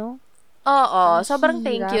thankful, no? Oo, Ang sobrang hirap.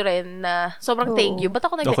 thank you rin na sobrang thank you. Ba't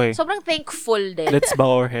ako Okay. sobrang thankful din. Let's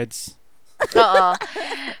bow our heads. Oo.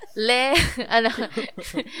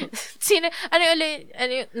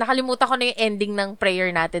 Nakalimutan ko na yung ending ng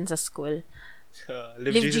prayer natin sa school.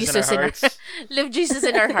 Live Jesus in our hearts. Live Jesus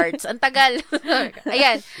in our hearts. Ang tagal.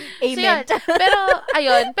 Ayan. Amen. So,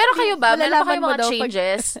 yun. Pero kayo ba? Meron pa Malalaman kayong mo mga daw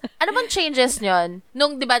changes? Ano bang changes nyon?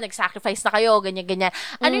 Nung, di ba, nag-sacrifice na kayo, ganyan-ganyan.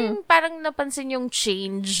 Ano yung parang napansin yung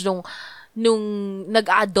change nung nung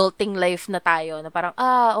nag-adulting life na tayo, na parang,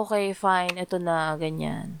 okay, fine, ito na,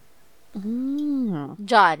 ganyan.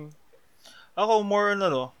 John. Ako, more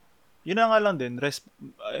yun na nga lang din,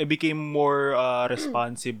 I became more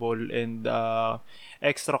responsible and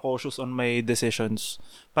extra cautious on my decisions.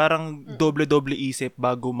 Parang doble-doble isip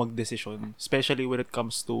bago mag-decision. Especially when it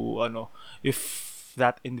comes to, if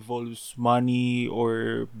that involves money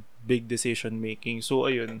or big decision making. So,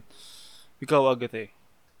 ayun. Ikaw, Agathe.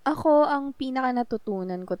 Ako, ang pinaka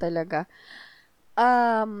natutunan ko talaga,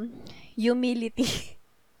 humility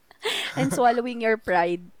and swallowing your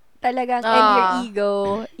pride. Talagang, and your ego.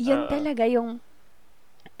 Yun talaga yung,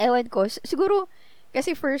 ewan ko, siguro,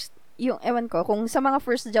 kasi first, ewan ko, kung sa mga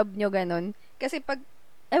first job nyo ganun, kasi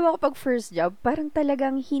ewan ko pag first job, parang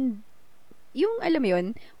talagang yung, alam mo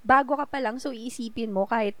yun, bago ka pa lang, so iisipin mo,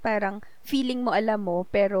 kahit parang feeling mo alam mo,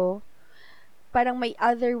 pero parang may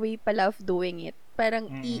other way pala of doing it.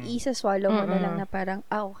 Parang isa-swallow mo na lang na parang,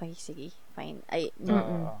 okay, sige, fine.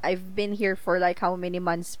 I've been here for like how many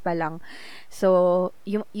months pa lang. So,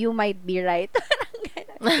 you might be right.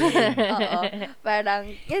 Oo.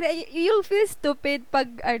 Parang, you'll feel stupid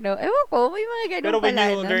pag, ewan ko, may mga ganun Pero when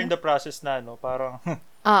pala. you learn the process na, parang,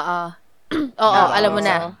 Oo, alam mo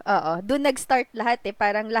na. Oo. Doon nag-start lahat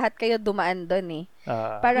Parang lahat kayo dumaan doon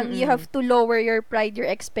Parang you have to lower your pride, your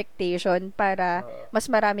expectation para mas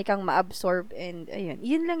marami kang ma-absorb and ayun.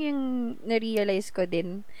 Yun lang yung na-realize ko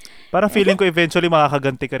din. parang feeling ko eventually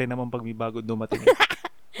makakaganti ka rin naman pag may bago dumating.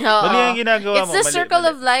 Oo. Mali ang ginagawa It's mo. the circle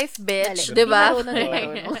of life, bitch. Diba?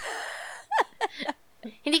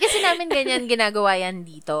 Hindi kasi namin ganyan ginagawa yan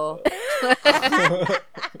dito.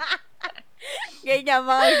 Ganyan,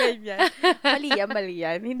 mga ganyan. Mali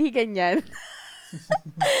yan. Hindi ganyan.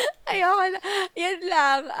 Ayoko na. Yan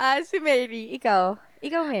lang. Si Mary, ikaw.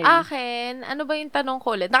 Ikaw, Mary. Akin, ano ba yung tanong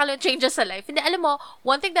ko ulit? Changes sa life. Hindi, alam mo,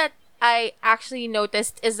 one thing that I actually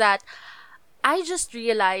noticed is that I just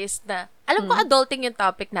realized na, alam ko adulting yung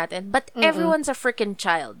topic natin, but everyone's a freaking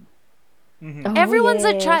child. Mm-hmm. Everyone's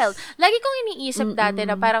a child. Lagi kong iniisip dati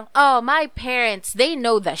na parang, my parents, they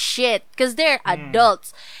know the shit because they're adults.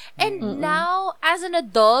 And now, as an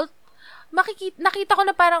adult, nakita ko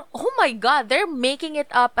na parang, oh my God, they're making it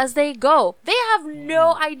up as they go. They have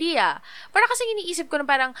no idea. Parang kasi iniisip ko na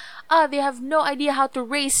parang, they have no idea how to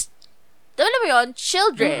raise, alam mo yun,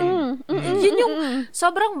 children. Yun yung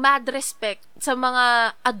sobrang mad respect sa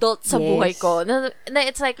mga adult sa buhay ko. Na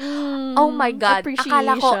it's like, oh my God,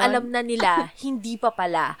 akala ko alam na nila, hindi pa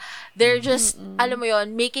pala. They're just, alam mo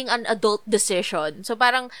yun, making an adult decision. So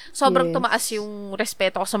parang sobrang tumaas yung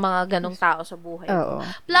respeto ko sa mga ganong tao sa buhay ko.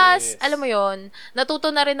 Plus, alam mo yun, natuto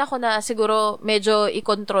na rin ako na siguro medyo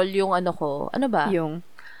i-control yung ano ko. Ano ba?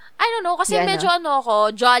 I don't know, kasi medyo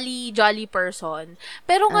ako, jolly person.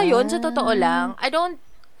 Pero ngayon, sa totoo lang, I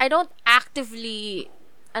don't actively,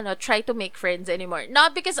 try to make friends anymore.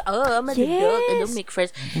 Not because, I'm an adult, I don't make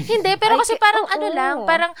friends. Hindi, pero kasi parang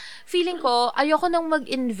parang feeling ko, ayoko nang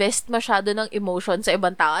mag-invest masyado ng emotion sa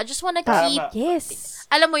ibang tao. I just wanna keep,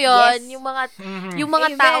 alam mo yon, yung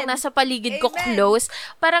mga taong nasa paligid ko close,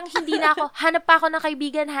 parang hindi na ako, hanap pa ako ng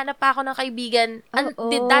kaibigan.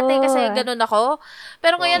 Dati kasi ganun ako.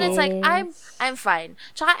 Pero ngayon, it's like, I'm fine.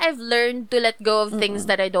 Tsaka I've learned to let go of things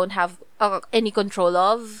that I don't have any control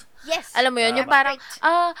of. Yes. Alam mo yun, yung parang,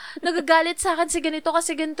 nagagalit sa akin si ganito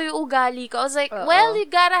kasi ganito yung ugali ko. I was like, well, you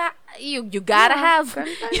gotta have,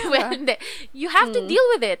 you have to deal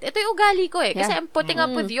with it. Ito yung ugali ko kasi I'm putting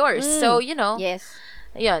up with yours. So, yun lang.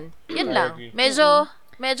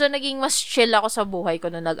 Medyo naging mas chill ako sa buhay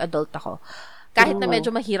ko nung nag-adult ako. Kahit na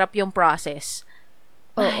medyo mahirap yung process.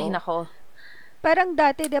 Ay, nako. Parang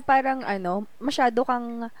dati, parang masyado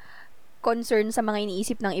kang concern sa mga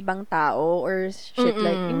iniisip ng ibang tao or shit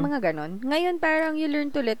like, yung mga ganon. Ngayon, parang you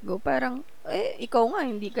learn to let go. Parang, ikaw nga,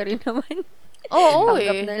 hindi ka rin naman.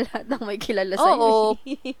 Tanggap na lahat ng may kilala sa'yo.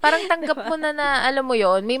 Parang tanggap mo na alam mo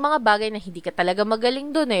yon, may mga bagay na hindi ka talaga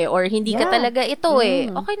magaling dun or hindi ka talaga ito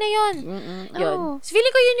Okay na yun. Yun.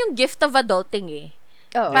 Feeling ko yun yung gift of adulting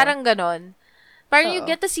Parang ganon. Parang you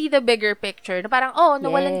get to see the bigger picture. Na parang,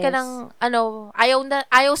 nawalan ka ng,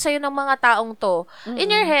 ayaw sa'yo ng mga taong to.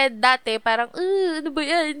 In your head, dati, parang, ano ba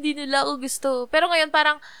yan? Hindi nila ako gusto. Pero ngayon,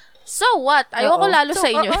 parang, so what? Ayoko lalo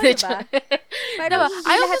sa inyo. Diba? Parang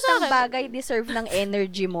hindi lahat ng bagay deserve ng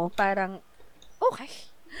energy mo. Parang, okay.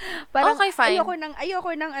 Parang, okay, fine.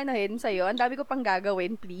 Ayoko nang sa'yo. Ang dami ko pang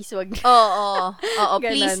gagawin. Please, wag. Oo,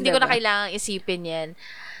 please, hindi ko na kailangang isipin yan.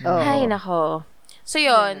 Ay, nako. So,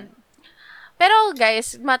 yun. Pero,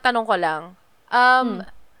 guys, matanong ko lang.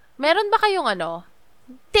 Meron ba kayong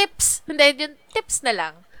tips? Hindi, yung tips na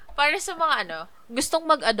lang. Para sa mga gustong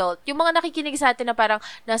mag-adult, yung mga nakikinig sa atin na parang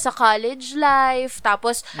nasa college life,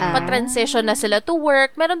 tapos pa-transition na sila to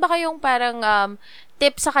work, meron ba kayong parang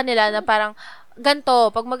tip sa kanila na parang, ganto,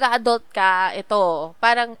 pag mag-adult ka,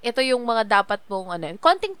 parang ito yung mga dapat mong,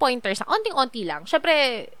 konting pointers, konting-onti lang.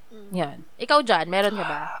 Syempre, yan. Ikaw dyan, meron ka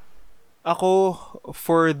ba? Ako,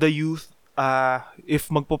 for the youth, if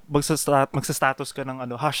magsa-status ka ng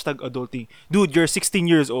 #adulting, dude, you're 16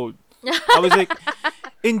 years old. I was like,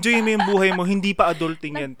 enjoy mo yung buhay mo, hindi pa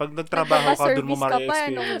adulting yan. Pag nagtrabaho ka, doon mo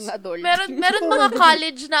ma-experience. Meron mga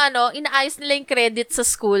college na inaayos nila yung credits sa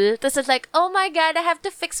school. Tapos it's like, oh my God, I have to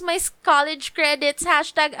fix my college credits,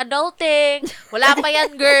 #adulting. Wala pa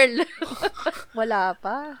yan, girl. Wala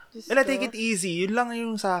pa. And I take it easy. Yun lang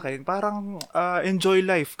yung sa akin. Parang enjoy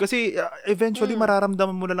life. Kasi eventually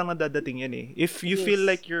mararamdaman mo na lang na dadating yan eh. If you feel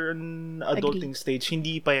like you're in adulting stage,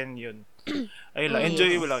 hindi pa yan yun. Ayun lang,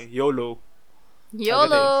 enjoy mo lang. YOLO.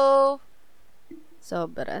 YOLO!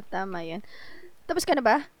 Sobra, tama yan. Tapos ka na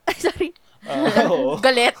ba? Sorry. Oo.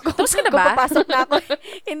 Galit. Tapos ka na ba? Papasok na ako.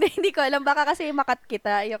 hindi ko alam. Baka kasi makat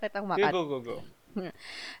kita. Ayaw kitang makat. Go.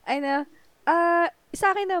 Sa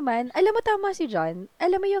akin naman, alam mo tama si John.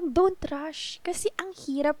 Alam mo yung don't rush. Kasi ang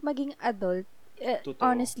hirap maging adult.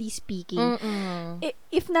 Honestly speaking.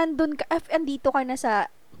 If nandun ka, if andito ka na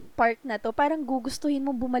sa part na to, parang gugustuhin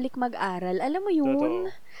mo bumalik mag-aral. Alam mo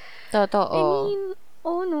yun? Totoo. I mean,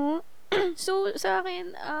 no? So, sa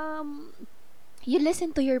akin, you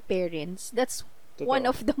listen to your parents. That's one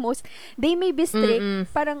of the most, they may be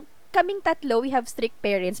strict. Parang, kaming tatlo, we have strict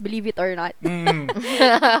parents, believe it or not.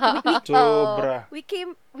 Sobra.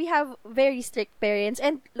 We have very strict parents,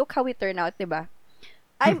 and look how we turn out, diba?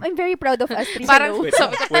 I'm very proud of us three. Parang,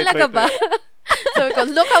 sabi ko, talaga ba? Sabi ko,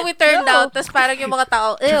 look how we turned out, tapos parang yung mga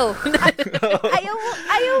tao, ew.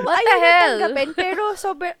 ayaw mo tanggapin, pero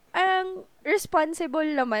ang responsible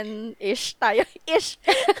naman ish tayo. Ish.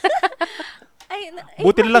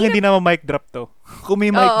 Buti na lang hindi naman mic drop to. Kung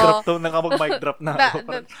may mic drop to, nakapag-mic drop na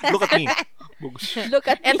ako. Look at me. Look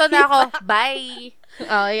at me. Eto na ako. Bye.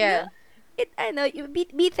 Oh, yeah. You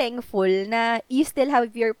be thankful na you still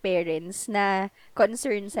have your parents na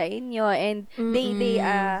concerned sa inyo, and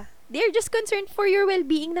they're just concerned for your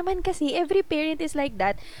well-being naman, kasi every parent is like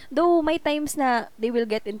that. Though may times na they will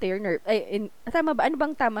get into your nerve. Tama ba? Ano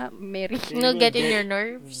bang tama, Mary? No, get in your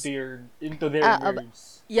nerves? They're into their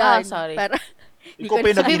nerves. Yan. Sorry. Ikaw pa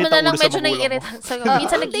yung nag-init ang ulo sa medyo magulang naiirit. mo. So,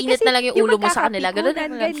 minsan nag-init na lang yung ulo mo sa kanila.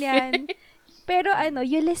 Ganyan. Pero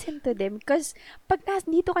you listen to them, because pag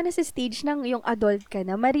dito ka na sa stage ng yung adult ka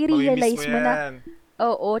na, marirealize mo na,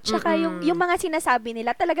 oo, tsaka yung mga sinasabi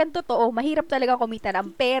nila, talagang totoo, mahirap talaga kumita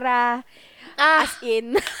ng pera, as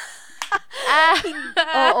in,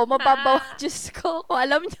 oo, mababaw, Diyos ko, kung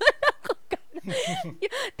alam nyo na kung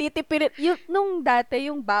titipirit, nung dati,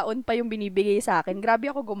 yung baon pa yung binibigay sa akin, grabe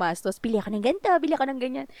ako gumastos, pili ako ng ganito, bili ako ng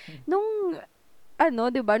ganyan, nung,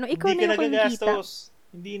 diba, nung ikaw na yung kumikita.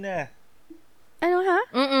 Hindi na. Ano, ha?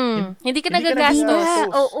 Hindi ka nagagastos.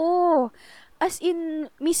 Oo. As in,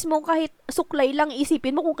 mismo kahit suklay lang,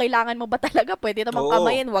 isipin mo kung kailangan mo ba talaga. Pwede namang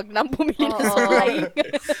kamayin, wag nang bumili ng suklay.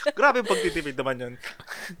 Grabe yung pagtitipid naman yun.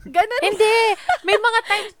 Ganon. Hindi. May mga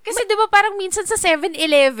times, kasi di ba parang minsan sa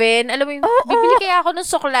 7-Eleven, alam mo yung, bibili kaya ako ng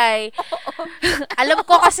suklay. Alam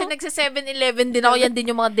ko kasi nagsa 7-Eleven din ako, yan din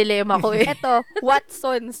yung mga dilema ko eh. Eto,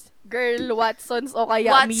 Watsons. Girl, Watsons o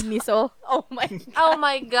kaya Miniso. Oh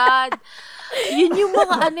my God. Yun yung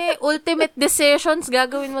mga ultimate decisions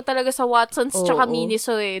gagawin mo talaga sa Watsons tsaka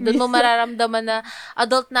Miniso eh. Doon mo mararamdaman na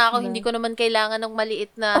adult na ako, hindi ko naman kailangan ng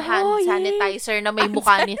maliit na hand sanitizer na may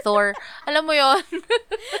mukha ni Thor. Alam mo yun?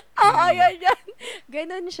 yan.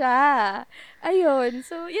 Ganon siya. Ayun.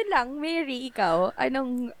 So, yun lang. Mary, ikaw,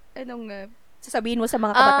 anong sasabihin mo sa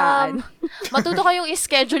mga kabataan? Matuto kayong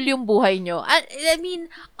i-schedule yung buhay nyo. I mean,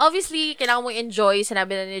 obviously, kailangan mo enjoy.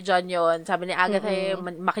 Sinabi na ni John yun. Sabi ni Agatha,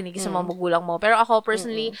 makinig sa mga magulang mo. Pero ako,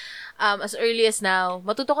 personally, as early as now,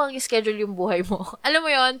 matuto kang i-schedule yung buhay mo. Alam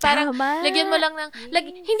mo yun? Parang, lagyan mo lang ng,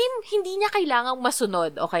 hindi niya kailangang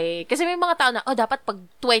masunod, okay? Kasi may mga tao na, dapat pag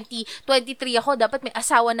 23 ako, dapat may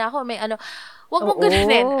asawa na ako, may Huwag mong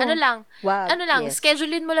ganunin.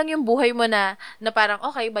 Schedulein mo lang yung buhay mo na parang,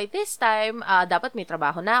 okay, by this time, dapat may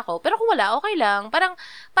trabaho na ako. Pero kung wala, okay lang. Parang,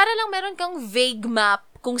 para lang meron kang vague map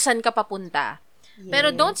kung saan ka papunta. Yes.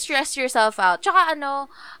 Pero don't stress yourself out. Tsaka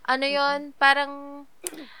yon parang,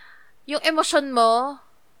 yung emosyon mo,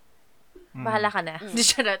 bahala ka na.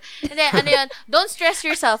 Hindi, yun, don't stress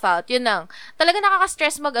yourself out. Yun lang. Talaga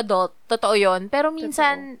nakaka-stress mag-adult. Totoo yun. Pero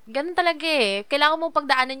minsan, ganun talaga eh. Kailangan mong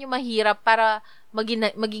pagdaanan yung mahirap para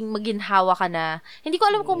maging maginhawa ka na. Hindi ko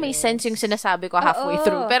alam kung may sense yung sinasabi ko halfway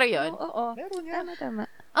through. Pero yun. Oo. Tama.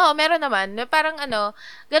 Oo, meron naman. Parang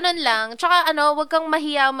ganun lang. Tsaka wag kang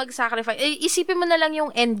mahiya mag-sacrifice. Isipin mo na lang yung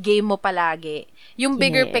end game mo palagi. Yung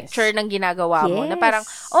bigger Yes. picture ng ginagawa mo. Na Yes. parang,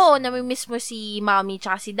 namimiss mo si mommy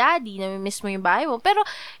tsaka si daddy, namimiss mo yung bahay mo. Pero,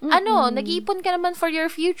 nag-iipon ka naman for your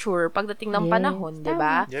future pagdating ng Yes, panahon, di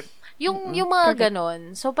ba? Yep. Yung mga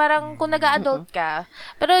ganon. So, parang kung nag-a-adult ka,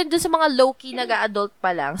 pero dun sa mga low-key nag-a-adult pa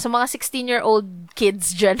lang, sa mga 16-year-old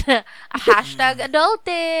kids dyan, hashtag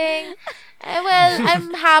adulting. Well,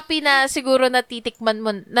 I'm happy na siguro natitikman mo,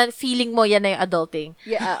 na feeling mo yan na yung adulting.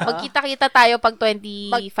 Yeah, Magkita-kita tayo pag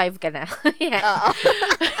 25 ka na. Yeah. Oo.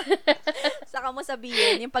 Saka mo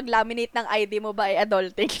sabihin, yung pag-laminate ng ID mo ba ay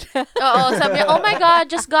adulting? Oo, sabi niya, oh my God,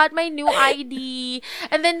 just got my new ID.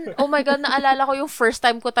 And then, oh my God, naalala ko yung first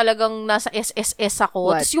time ko talagang nasa SSS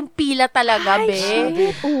ako. What? Tapos yung pila talaga, be.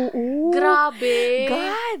 Oo. Grabe.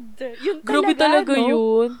 God! Yun Grabe talaga no?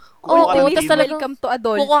 yun. Kukuha ka Oo, ng tapos tin. talagang Welcome to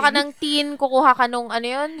adulting. kukuha ka ng tin, kukuha ka nung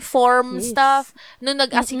form Yes. stuff. Nung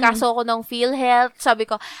nag-asikaso ako ng PhilHealth, sabi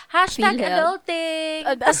ko, hashtag PhilHealth. adulting.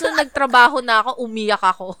 Tapos nung nagtrabaho na ako, umiyak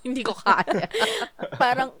ako. Hindi ko kaya.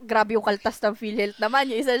 Parang grabe yung kaltas ng PhilHealth naman.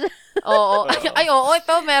 Yung isa siya. Oo. Ay, oo,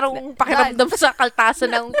 ito, merong pakiramdam sa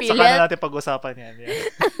kaltasan ng Saka na PhilHealth. natin pag-usapan yan. Yeah.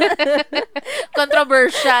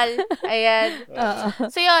 Controversial. Ayan.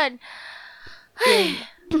 So, yun.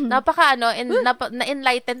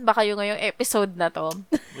 Na-enlighten ba kayo ngayong episode na to?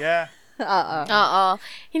 Yeah. Oo. Oo.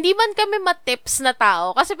 Hindi man kami ma-tips na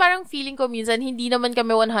tao. Kasi parang feeling ko minsan, hindi naman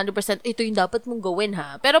kami 100% ito yung dapat mong gawin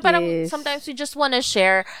ha. Pero parang Yes. sometimes we just wanna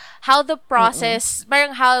share how the process,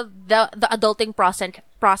 parang how the adulting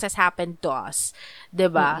process happened to us. 'Di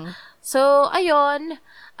ba? So, ayun.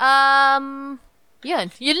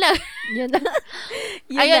 Yun lang. Yun na.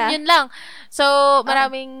 Yun lang. So,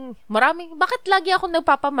 maraming, bakit lagi ako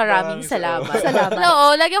nagpapamaraming Maraming salamat? salamat.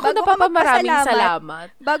 Oo, lagi ako Bago ka nagpapamaraming magpasalamat. salamat.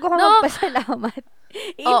 Bago ka No. magpasalamat,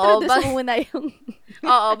 i-introduce mo muna yung...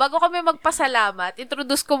 Oo, bago kami magpasalamat,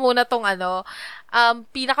 introduce ko muna tong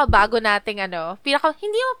pinakabago nating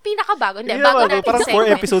hindi yung pinakabago, hindi, Hindi bago naman, nating parang 4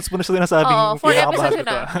 segment. episodes mo na siya sinasabing Oo, 4 episodes pinakabago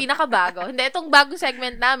na, to. pinakabago. Hindi, itong bagong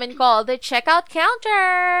segment namin called the Checkout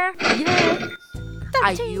Counter.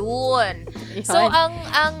 Ayun. So,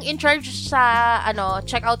 ang in charge sa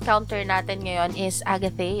checkout counter natin ngayon is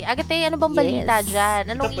Agathe. Agathe, ano bang balita Yes. dyan?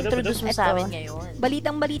 Anong introduce mo sa Ito. amin ngayon?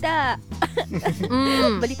 Balitang-balita.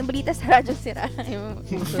 Balitang-balita sa Radyo Sira.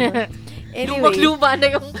 Anyway. Lumang-luma na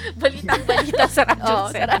yung balitang-balita sa radyo. Oo,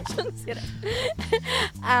 sa Radyo Sira.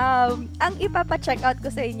 Ang ipapa-check out ko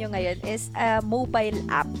sa inyo ngayon is a mobile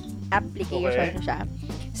application Okay. siya.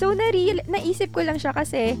 So, naisip ko lang siya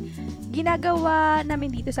kasi ginagawa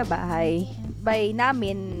namin dito sa bahay. By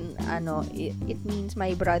namin, it means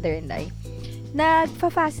my brother and I.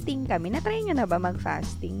 Nagfa-fasting kami. Na-try nyo na ba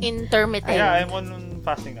mag-fasting? Intermittent. Yeah, I'm on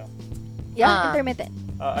fasting now. Yeah, intermittent.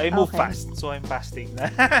 I move Okay. fast, so I'm fasting.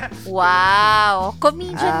 Wow.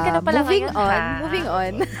 Comedian ka na pala moving ngayon, on, ha? moving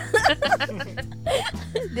on.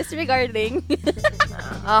 Disregarding.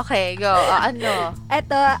 Okay, go.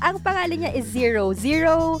 Eto, ang pangalan niya is Zero.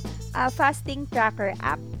 Zero fasting tracker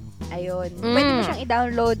app. Ayun. Pwede mo siyang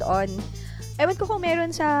i-download on, ewan ko kung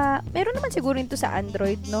meron naman siguro ito sa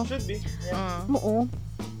Android, no? Should be. Yeah. Oo.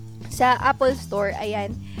 Sa Apple Store,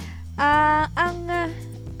 ayan. Ang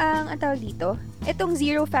tawag dito, itong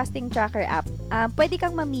Zero Fasting Tracker app, pwede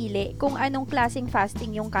kang mamili kung anong klaseng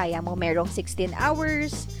fasting yung kaya mo. Merong 16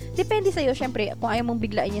 hours. Depende sa'yo, syempre, kung ayaw mong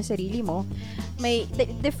biglain yung sarili mo. May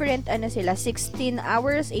different, sila, 16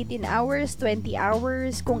 hours, 18 hours, 20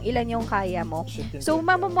 hours, kung ilan yung kaya mo. So,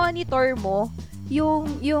 mamamonitor mo yung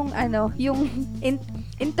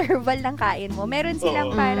interval ng kain mo. Meron silang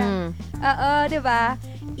Oo. parang, di ba?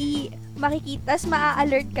 Makikita, tas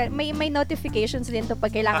maa-alert ka. May notifications din to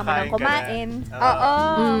pag kailangan mo nang Kakain ka kumain. na. Oo.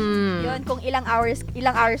 Mm. Yun, kung ilang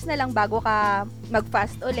hours na lang bago ka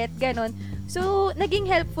mag-fast ulit, ganun. So, naging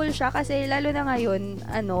helpful siya kasi lalo na ngayon,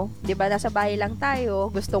 'di ba, nasa bahay lang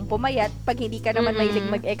tayo, gustong pumayat, pag hindi ka naman mahilig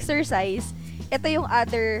mag-exercise, ito yung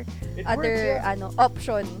other It works, yeah.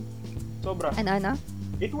 option. Sobra. Ano?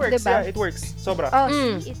 It works, Diba? yeah. It works. Sobra. Oh,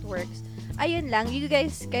 see, it works. Ayun lang, you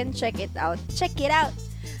guys can check it out. Check it out!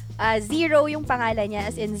 Zero yung pangalan niya,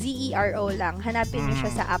 as in Zero lang. Hanapin niyo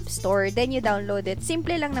siya sa App Store, then you download it.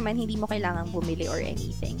 Simple lang naman, hindi mo kailangang bumili or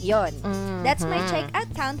anything. Yon. That's my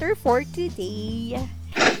checkout counter for today.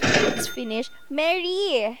 Let's finish.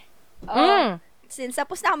 Mary! Since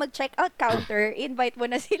tapos na ako mag-checkout counter, invite mo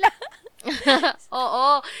na sila.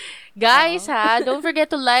 Oo. Guys, don't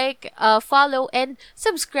forget to like, follow, and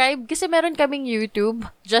subscribe kasi meron kaming YouTube.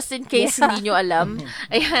 Just in case hindi nyo alam.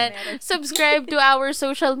 Ayan. Subscribe to our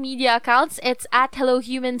social media accounts. It's at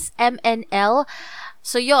HelloHumansMNL.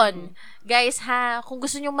 So, yon. guys ha, kung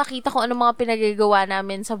gusto nyo makita kung ano mga pinagagawa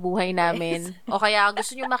namin sa buhay namin, o kaya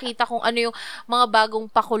gusto nyo makita kung ano yung mga bagong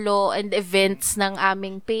pakulo and events ng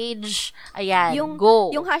aming page, ayan,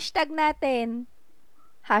 go. Yung hashtag natin.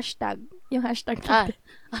 Yung hashtag Ah, natin.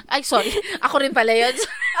 ay, sorry. Ako rin pala yun.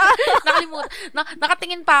 Nakalimutan.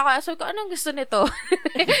 Nakatingin pa ako. So, anong gusto nito?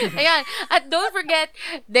 Ayan. At don't forget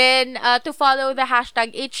then to follow the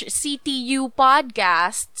hashtag HCTU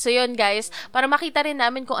Podcast. So, yun guys. Para makita rin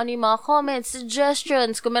namin kung ano yung mga comments,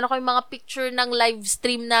 suggestions, kung meron kayong mga picture ng live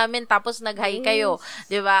stream namin tapos nag-hi kayo.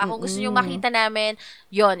 Diba? Kung gusto nyo makita namin,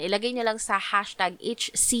 yun. Ilagay nyo lang sa hashtag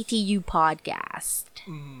HCTU Podcast.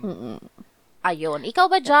 Ayun. Ikaw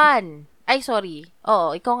ba dyan? Ay, sorry.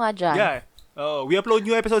 Oo, ikaw nga dyan. Yeah. We upload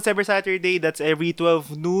new episodes every Saturday. That's every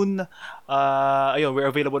 12 noon. Ayun, we're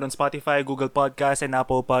available on Spotify, Google Podcasts, and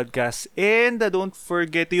Apple Podcasts. And don't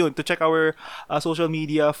forget yun to check our social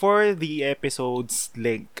media for the episodes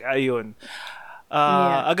link. Ayun.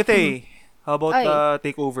 Agate, how about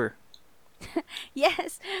takeover?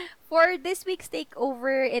 Yes. For this week's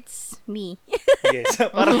takeover, it's me. Yes.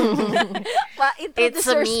 Parang, Introduce It's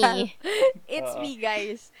yourself. me. It's me,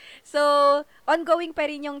 guys. So, ongoing pa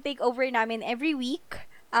rin yung takeover namin every week.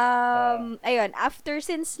 Ayun,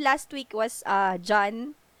 since last week was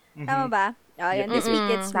John. Tama ba? Ayun, this week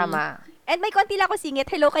it's me. Tama. And may konti lang ako singit.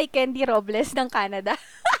 Hello kay Candy Robles ng Canada.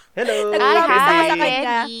 hello. Nag-promise ako hi, sa kanya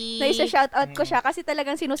Candy. na isa-shoutout ko siya kasi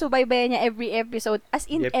talagang sinusubaybayan niya every episode. As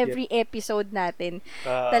in, Yep. every episode natin.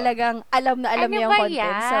 Talagang alam na alam Ano niya yung ba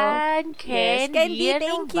content. So, yan, Candy? yes, Candy, Ano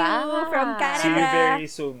thank ba? you from Canada. See you very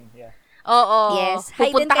soon. Yeah. Oo. Yes. Hi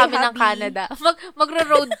din Pupunta kay kami ng Habi. Canada.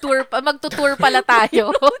 Magro-road tour pa. Magtutour pala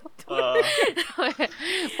tayo.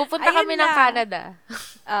 Pupunta Ayun kami ng na. Canada.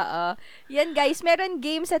 Oo. Yan guys, meron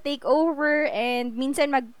games sa takeover and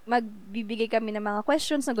minsan magbibigay kami ng mga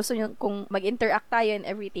questions na gusto nyo kung mag-interact tayo and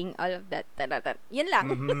everything, all of that. Yan lang.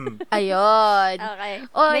 Ayun. Okay.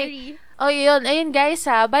 Oy. Mary. Oh, yun. Ayun, guys,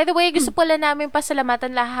 ha. By the way, gusto pala namin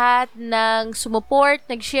pasalamatan lahat ng sumuport,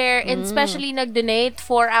 nag-share, and especially nag-donate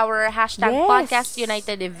for our hashtag Yes. Podcast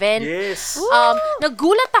United event. Yes.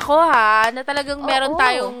 Nagulat ako, ha, na talagang meron Oo.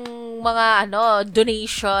 tayong mga,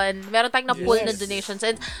 donation. Meron tayong na-pull na Yes. donations.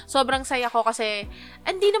 And sobrang saya ko kasi,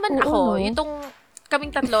 hindi naman Oo, ako. no? Itong kaming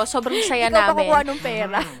tatlo, sobrang saya Ikaw pa namin. kukuha ng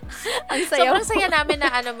pera. Ang saya Sobrang mo. saya namin na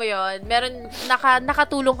meron,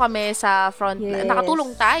 nakatulong kami sa Yes.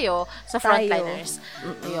 nakatulong tayo sa frontliners.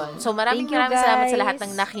 Ayun. So maraming Thank you, salamat sa guys. lahat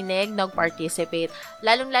ng nakinig, nag-participate.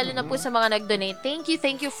 Lalong-lalo na po sa mga nag-donate.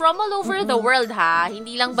 Thank you from all over the world ha.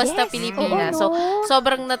 Hindi lang basta Yes. Pilipinas. Oo, no? So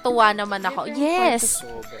sobrang natuwa naman ako. Yes.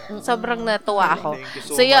 Sobrang natuwa ako. Thank you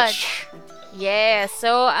so So yun. much. Yes.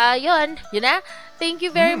 So, yun na. Thank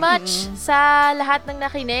you very much sa lahat ng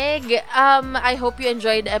nakinig. I hope you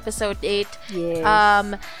enjoyed episode 8.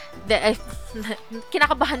 Yes.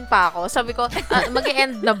 Kinakabahan pa ako. Sabi ko,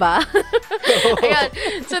 mag-e-end na ba? Ayun.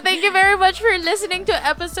 So, thank you very much for listening to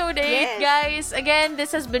episode 8, Yes. guys. Again,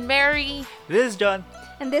 this has been Mary. This is John.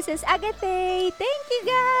 And this is Agate. Thank you,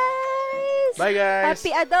 guys. Bye, guys.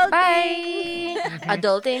 Happy adulting. Bye!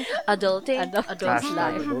 Adulting, adult Adult life.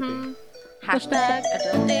 Hashtag adulting. Hashtag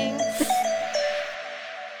adulting.